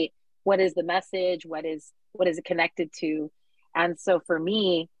create? What is the message? What is it connected to? And so for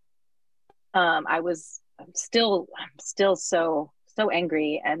me, I'm still so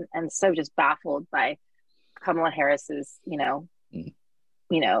angry and so just baffled by Kamala Harris's, I don't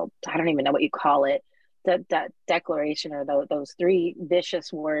even know what you call it, that declaration or those three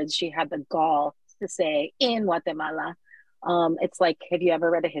vicious words she had the gall to say in Guatemala. It's like, have you ever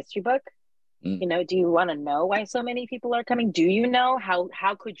read a history book? Do you want to know why so many people are coming? Do you know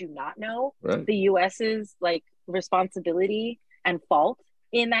how could you not know the US's like responsibility and fault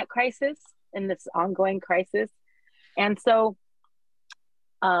in that crisis, in this ongoing crisis? And so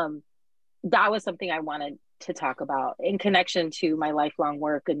that was something I wanted to talk about in connection to my lifelong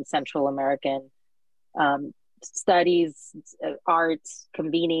work in Central American studies, arts,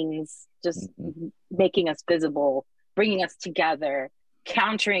 convenings, just making us visible, bringing us together,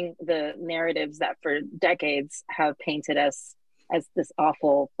 countering the narratives that for decades have painted us as this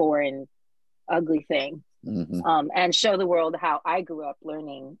awful, foreign, ugly thing, and show the world how I grew up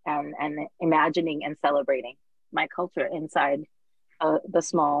learning and imagining and celebrating my culture inside the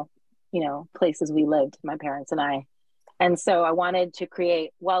small, places we lived, my parents and I. And so I wanted to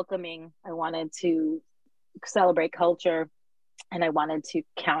create welcoming, I wanted to celebrate culture, and I wanted to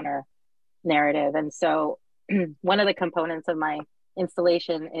counter narrative. And so one of the components of my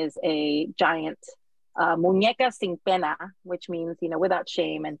installation is a giant muñeca sin pena, which means, without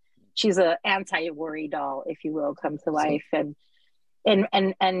shame. And she's an anti-worry doll, if you will, come to life, and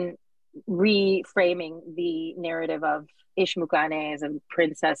reframing the narrative of Ishmukane as a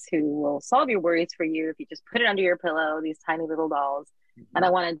princess who will solve your worries for you if you just put it under your pillow, these tiny little dolls. And I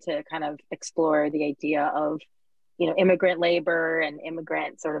wanted to kind of explore the idea of, immigrant labor and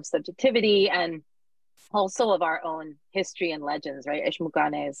immigrant sort of subjectivity, and also of our own history and legends, right?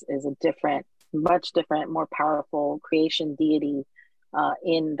 Ishmukane is a different, much different, more powerful creation deity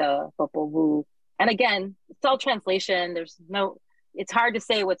in the Popol Vuh. And again, it's all translation. It's hard to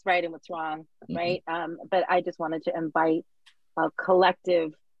say what's right and what's wrong, right? But I just wanted to invite a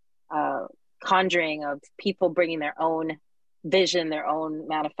collective conjuring of people bringing their own vision, their own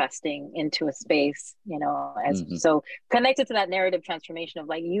manifesting into a space, so connected to that narrative transformation of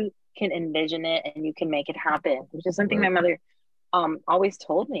like, you can envision it and you can make it happen, which is something my mother always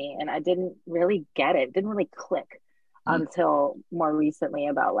told me, and I didn't really get it, didn't really click until more recently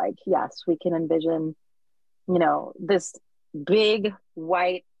about like, yes, we can envision, this big,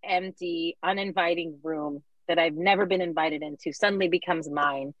 white, empty, uninviting room that I've never been invited into suddenly becomes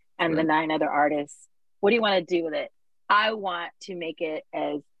mine and the 9 other artists. What do you want to do with it? I want to make it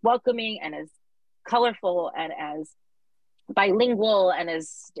as welcoming and as colorful and as bilingual and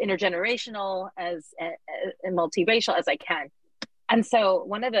as intergenerational as and multiracial as I can. And so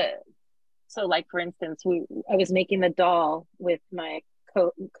like for instance, I was making the doll with my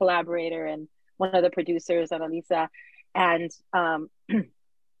collaborator and one of the producers, Annalisa, and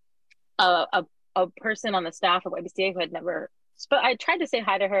a person on the staff of YBCA who had never I tried to say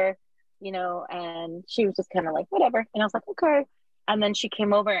hi to her, and she was just kind of like, whatever. And I was like, okay. And then she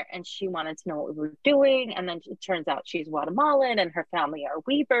came over and she wanted to know what we were doing. And then it turns out she's Guatemalan and her family are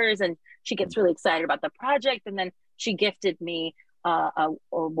weavers, and she gets really excited about the project. And then she gifted me a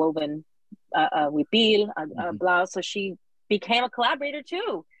woven huipil, a blouse. So she became a collaborator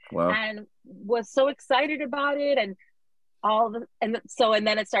too. Wow. And was so excited about it, and and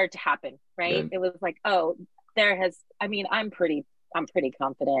then it started to happen, right? It was like, oh, I'm pretty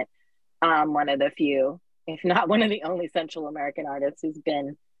confident. One of the few, if not one of the only Central American artists who's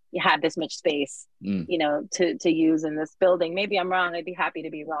had this much space, to use in this building. Maybe I'm wrong. I'd be happy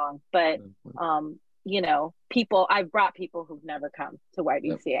to be wrong. But, I've brought people who've never come to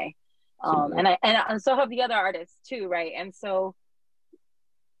YBCA. And so have the other artists too, right? And so,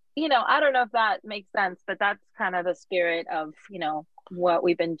 I don't know if that makes sense, but that's kind of the spirit of, what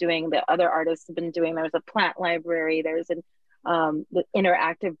we've been doing, the other artists have been doing. There's a plant library, there's the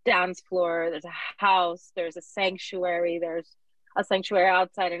interactive dance floor, there's a house, there's a sanctuary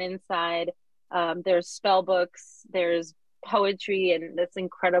outside and inside, there's spell books, there's poetry, and this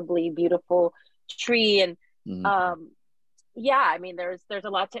incredibly beautiful tree, and there's a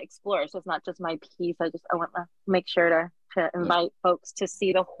lot to explore. So it's not just my piece. I want to make sure to invite folks to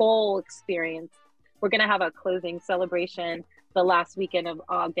see the whole experience. We're going to have a closing celebration the last weekend of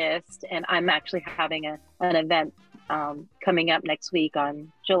August, and I'm actually having an event coming up next week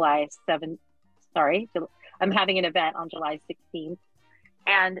on July 7th. I'm having an event on July 16th.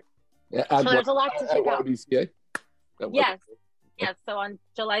 And so there's a lot to check out. YBCA? Yes. So on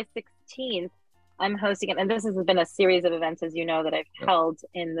July 16th, I'm hosting it. And this has been a series of events, as you know, that I've held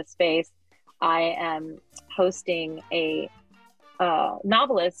in the space. I am hosting a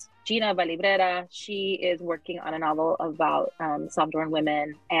novelist, Gina Valibrera. She is working on a novel about Salvadoran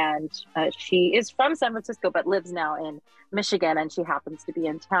women, and she is from San Francisco but lives now in Michigan, and she happens to be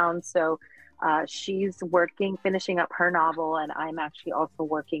in town. So She's finishing up her novel, and I'm actually also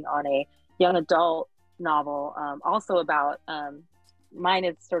working on a young adult novel, also about mine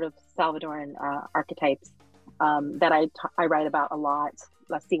is sort of Salvadoran archetypes that I write about a lot,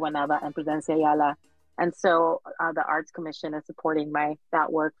 La Ciguanaba and Prudencia Ayala. And so the Arts Commission is supporting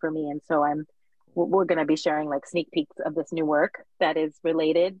that work for me. And so we're going to be sharing like sneak peeks of this new work that is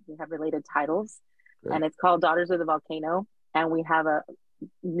related. We have related titles. Great. And it's called Daughters of the Volcano. And we have a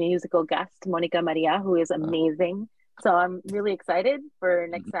musical guest, Monica Maria, who is amazing. So I'm really excited for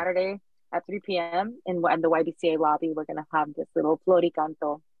next Saturday at 3 p.m. in the YBCA lobby. We're going to have this little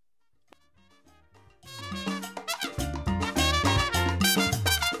floricanto.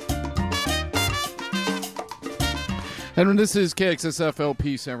 And this is KXSF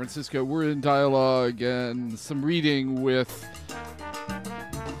LP San Francisco. We're in dialogue and some reading with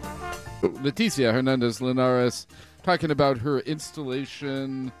Leticia Hernández-Linares, talking about her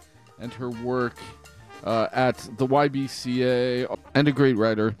installation and her work at the YBCA, and a great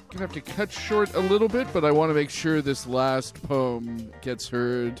writer. I'm going to have to cut short a little bit, but I want to make sure this last poem gets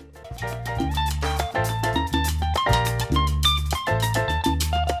heard.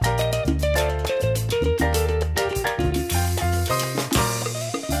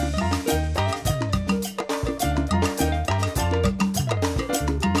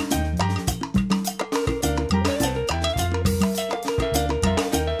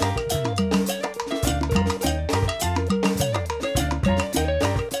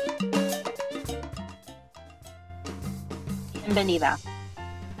 Bienvenida.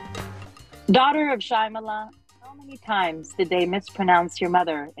 Daughter of Shaimala, how many times did they mispronounce your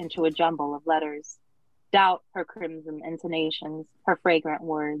mother into a jumble of letters? Doubt her crimson intonations, her fragrant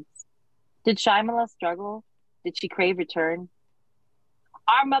words. Did Shaimala struggle? Did she crave return?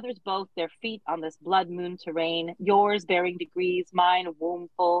 Our mothers both, their feet on this blood moon terrain, yours bearing degrees, mine a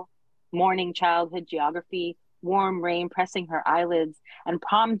womb-full, morning childhood geography, warm rain pressing her eyelids, and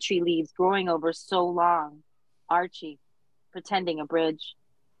palm tree leaves growing over so long. Archie, pretending a bridge.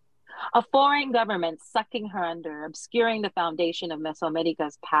 A foreign government sucking her under, obscuring the foundation of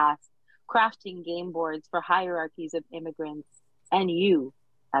Mesoamerica's past, crafting game boards for hierarchies of immigrants, and you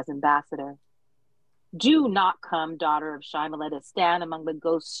as ambassador. Do not come, daughter of Shaimala, to stand among the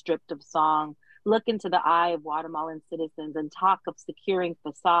ghosts stripped of song, look into the eye of Guatemalan citizens and talk of securing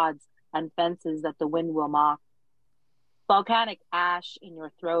facades and fences that the wind will mock. Volcanic ash in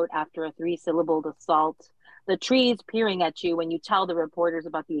your throat after a 3-syllabled assault, the trees peering at you when you tell the reporters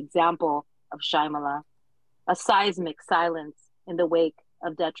about the example of Shaimala, a seismic silence in the wake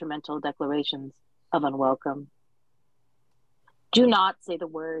of detrimental declarations of unwelcome. Do not say the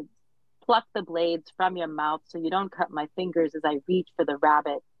words. Pluck the blades from your mouth so you don't cut my fingers as I reach for the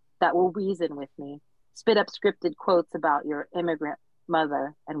rabbit that will reason with me. Spit up scripted quotes about your immigrant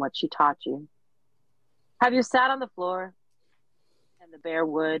mother and what she taught you. Have you sat on the floor in the bare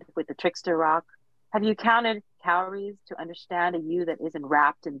wood with the trickster rock? Have you counted calories to understand a you that isn't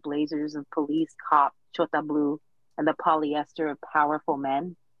wrapped in blazers of police, cop, chota blue, and the polyester of powerful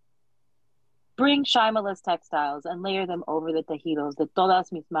men? Bring Shaimala's textiles and layer them over the tejidos de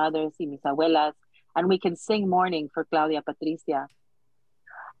todas mis madres y mis abuelas, and we can sing mourning for Claudia Patricia.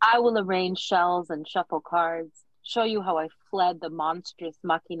 I will arrange shells and shuffle cards, show you how I fled the monstrous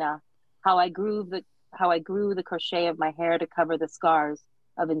machina, how I grew the crochet of my hair to cover the scars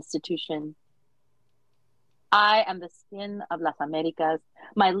of institution. I am the skin of Las Americas,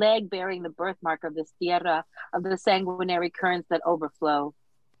 my leg bearing the birthmark of this tierra, of the sanguinary currents that overflow.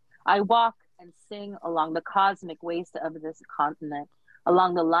 I walk and sing along the cosmic waste of this continent,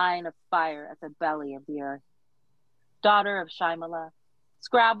 along the line of fire at the belly of the earth. Daughter of Shaimala,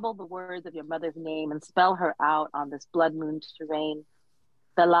 scrabble the words of your mother's name and spell her out on this blood moon terrain.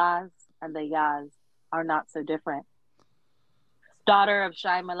 The las and the yas are not so different. Daughter of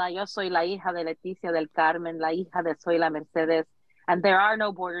Shaimala, yo soy la hija de Leticia del Carmen, la hija de soy la Mercedes, and there are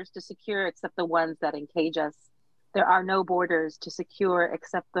no borders to secure except the ones that encage us. There are no borders to secure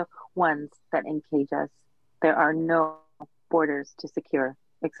except the ones that encage us. There are no borders to secure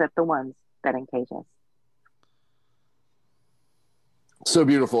except the ones that encage us. So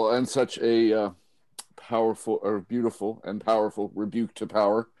beautiful, and such a beautiful and powerful rebuke to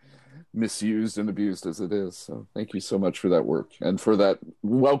power, misused and abused as it is. So thank you so much for that work and for that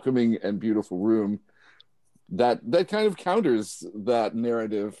welcoming and beautiful room that kind of counters that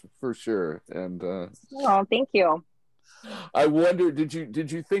narrative for sure. And oh, thank you. I wonder, did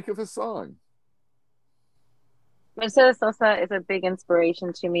you think of a song? Mercedes Sosa is a big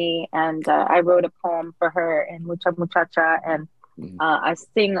inspiration to me, and I wrote a poem for her in Mucha Muchacha, and I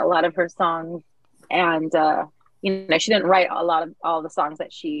sing a lot of her songs, and you know, she didn't write a lot of all the songs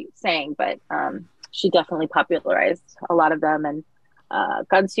that she sang, but she definitely popularized a lot of them. And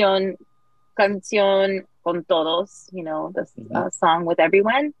Canción con Todos, you know, the song with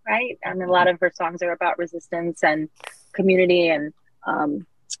everyone, right? And a lot of her songs are about resistance and community and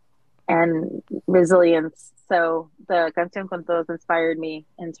resilience. So the Canción con Todos inspired me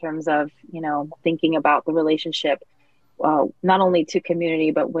in terms of, you know, thinking about the relationship, not only to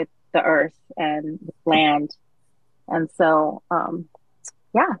community, but with the earth and land. And so,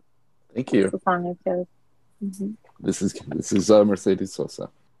 yeah. Thank you. That's the song I chose. Mm-hmm. This is Mercedes Sosa.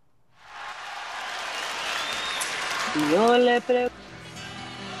 Yo le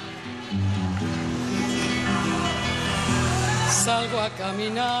Salgo a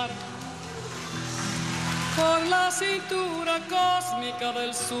caminar por la cintura cósmica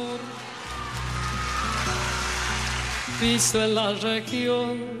del sur. Piso en la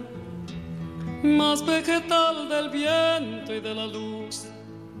región más vegetal del viento y de la luz.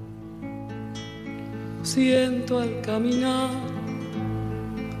 Siento al caminar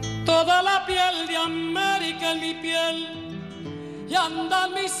toda la piel de América en mi piel y anda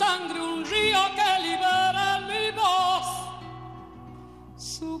en mi sangre un río que libera en mi voz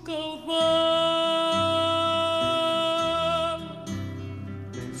su caudal.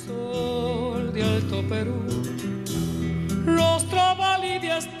 Sol de Alto Perú, rostro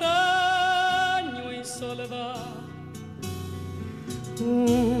válido, estaño y soledad.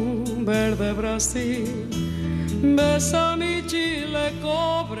 Verde Brasil, besa mi Chile,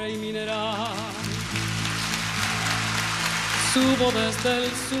 cobre y mineral. Subo desde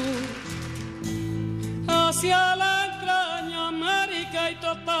el sur hacia la entraña América y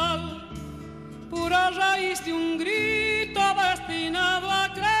total, pura raíz de un grito destinado a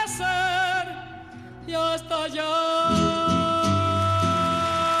crecer y hasta allá.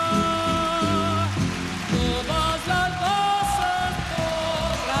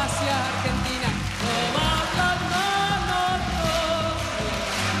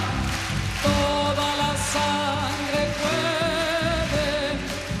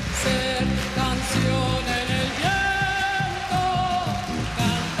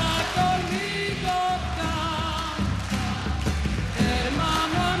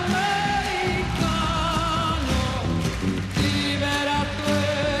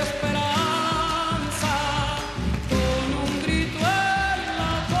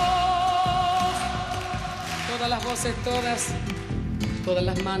 Todas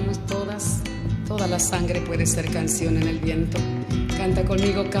las manos, toda la sangre puede ser canción en el viento. Canta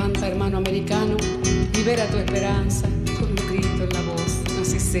conmigo, canta, hermano americano, libera tu esperanza con un grito en la voz,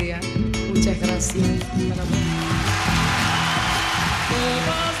 así sea. Muchas gracias para vos. Todas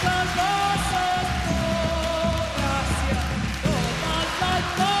las voces, gracias, todas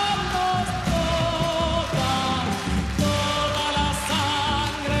las manos, toda la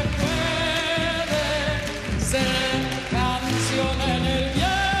sangre puede ser canción en el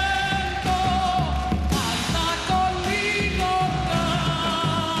viento. Canta conmigo,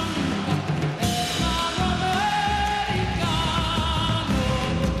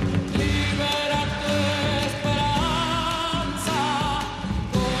 canta, hermano americano, libera tu esperanza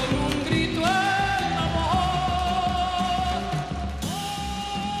con un grito en la voz.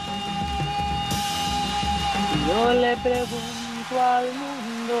 Yo le pregunto al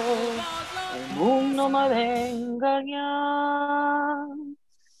mundo, el mundo me va a engañar.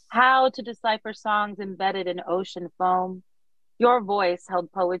 How to decipher songs embedded in ocean foam. Your voice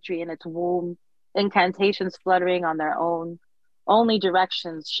held poetry in its womb, incantations fluttering on their own, only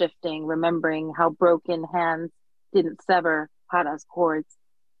directions shifting, remembering how broken hands didn't sever Hara's chords.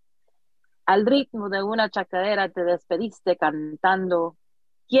 Al ritmo de una chacarera te despediste cantando.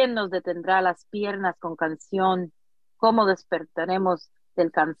 ¿Quién nos detendrá las piernas con canción? ¿Cómo despertaremos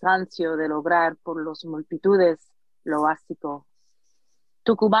del cansancio de lograr por las multitudes lo básico?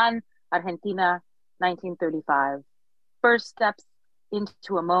 Tucumán, Argentina, 1935. First steps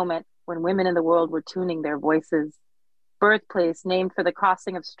into a moment when women in the world were tuning their voices. Birthplace named for the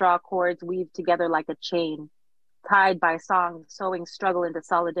crossing of straw cords weaved together like a chain. Tied by song, sewing struggle into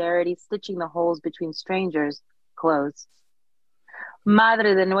solidarity, stitching the holes between strangers, close.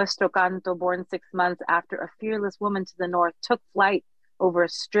 Madre de nuestro canto, born 6 months after a fearless woman to the north took flight over a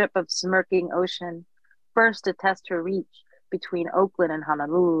strip of smirking ocean, first to test her reach between Oakland and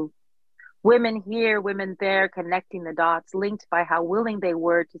Honolulu. Women here, women there, connecting the dots, linked by how willing they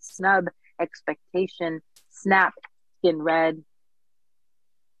were to snub expectation, snap skin red.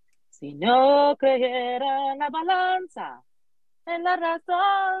 Si no creyera en la balanza, en la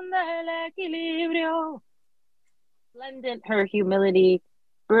razón del equilibrio. Splendid her humility,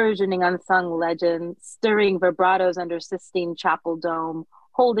 burgeoning unsung legend, stirring vibratos under Sistine Chapel dome,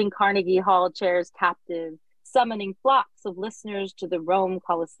 holding Carnegie Hall chairs captive, summoning flocks of listeners to the Rome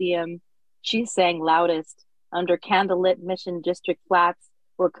Colosseum. She sang loudest under candlelit Mission District flats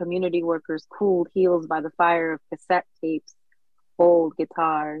where community workers cooled heels by the fire of cassette tapes, old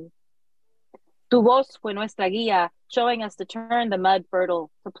guitars. Tu voz fue nuestra guía, showing us to turn the mud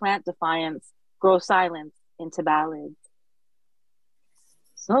fertile, to plant defiance, grow silence into ballads.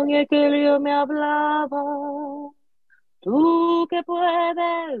 Soñé que el río me hablaba, tú que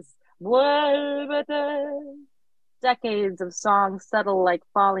puedes, vuélvete. Decades of songs settle like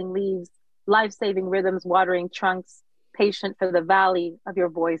falling leaves, life-saving rhythms watering trunks, patient for the valley of your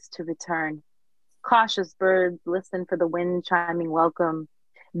voice to return. Cautious birds listen for the wind chiming welcome.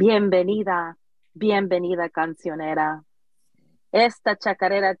 Bienvenida, bienvenida cancionera. Esta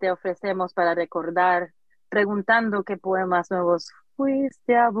chacarera te ofrecemos para recordar, preguntando qué poemas nuevos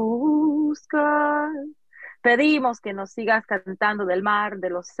fuiste a buscar. Pedimos que nos sigas cantando del mar, de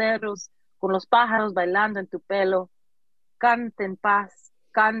los cerros, con los pájaros bailando en tu pelo. Canta en paz,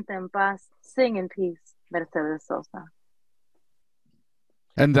 sing in peace, Mercedes Sosa.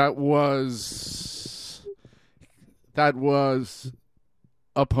 And that was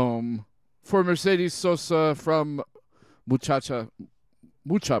a poem for Mercedes Sosa from Mucha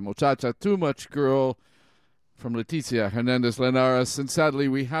Muchacha, Too Much Girl, from Leticia Hernández-Linares. And sadly,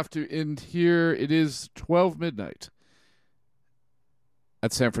 we have to end here. It is 12 midnight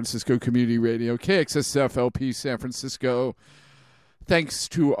at San Francisco Community Radio, KXSF LP San Francisco. Thanks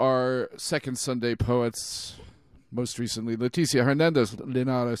to our second Sunday poets, most recently Leticia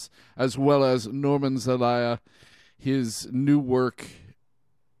Hernández-Linares, as well as Norman Zelaya. His new work,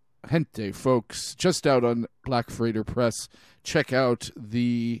 Gente, folks, just out on Black Freighter Press. Check out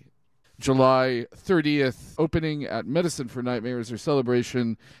the July 30th opening at Medicine for Nightmares or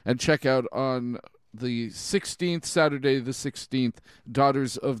celebration, and check out on the 16th, Saturday the 16th,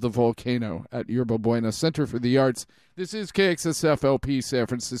 Daughters of the Volcano at Yerba Buena Center for the Arts. This is KXSF LP San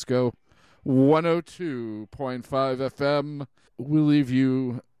Francisco, 102.5 FM. We'll leave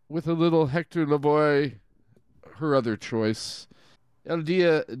you with a little Hector Lavoe, her other choice, El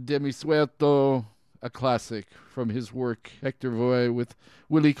Dia de mi Suelto, a classic from his work, Hector Lavoe with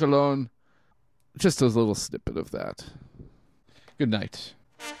Willie Colon. Just a little snippet of that. Good night.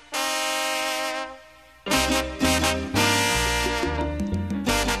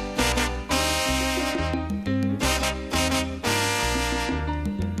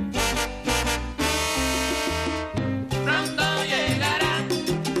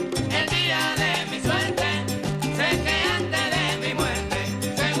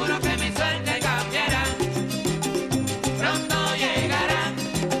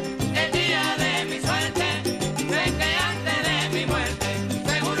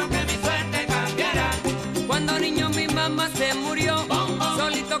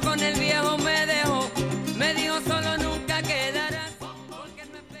 Con el viento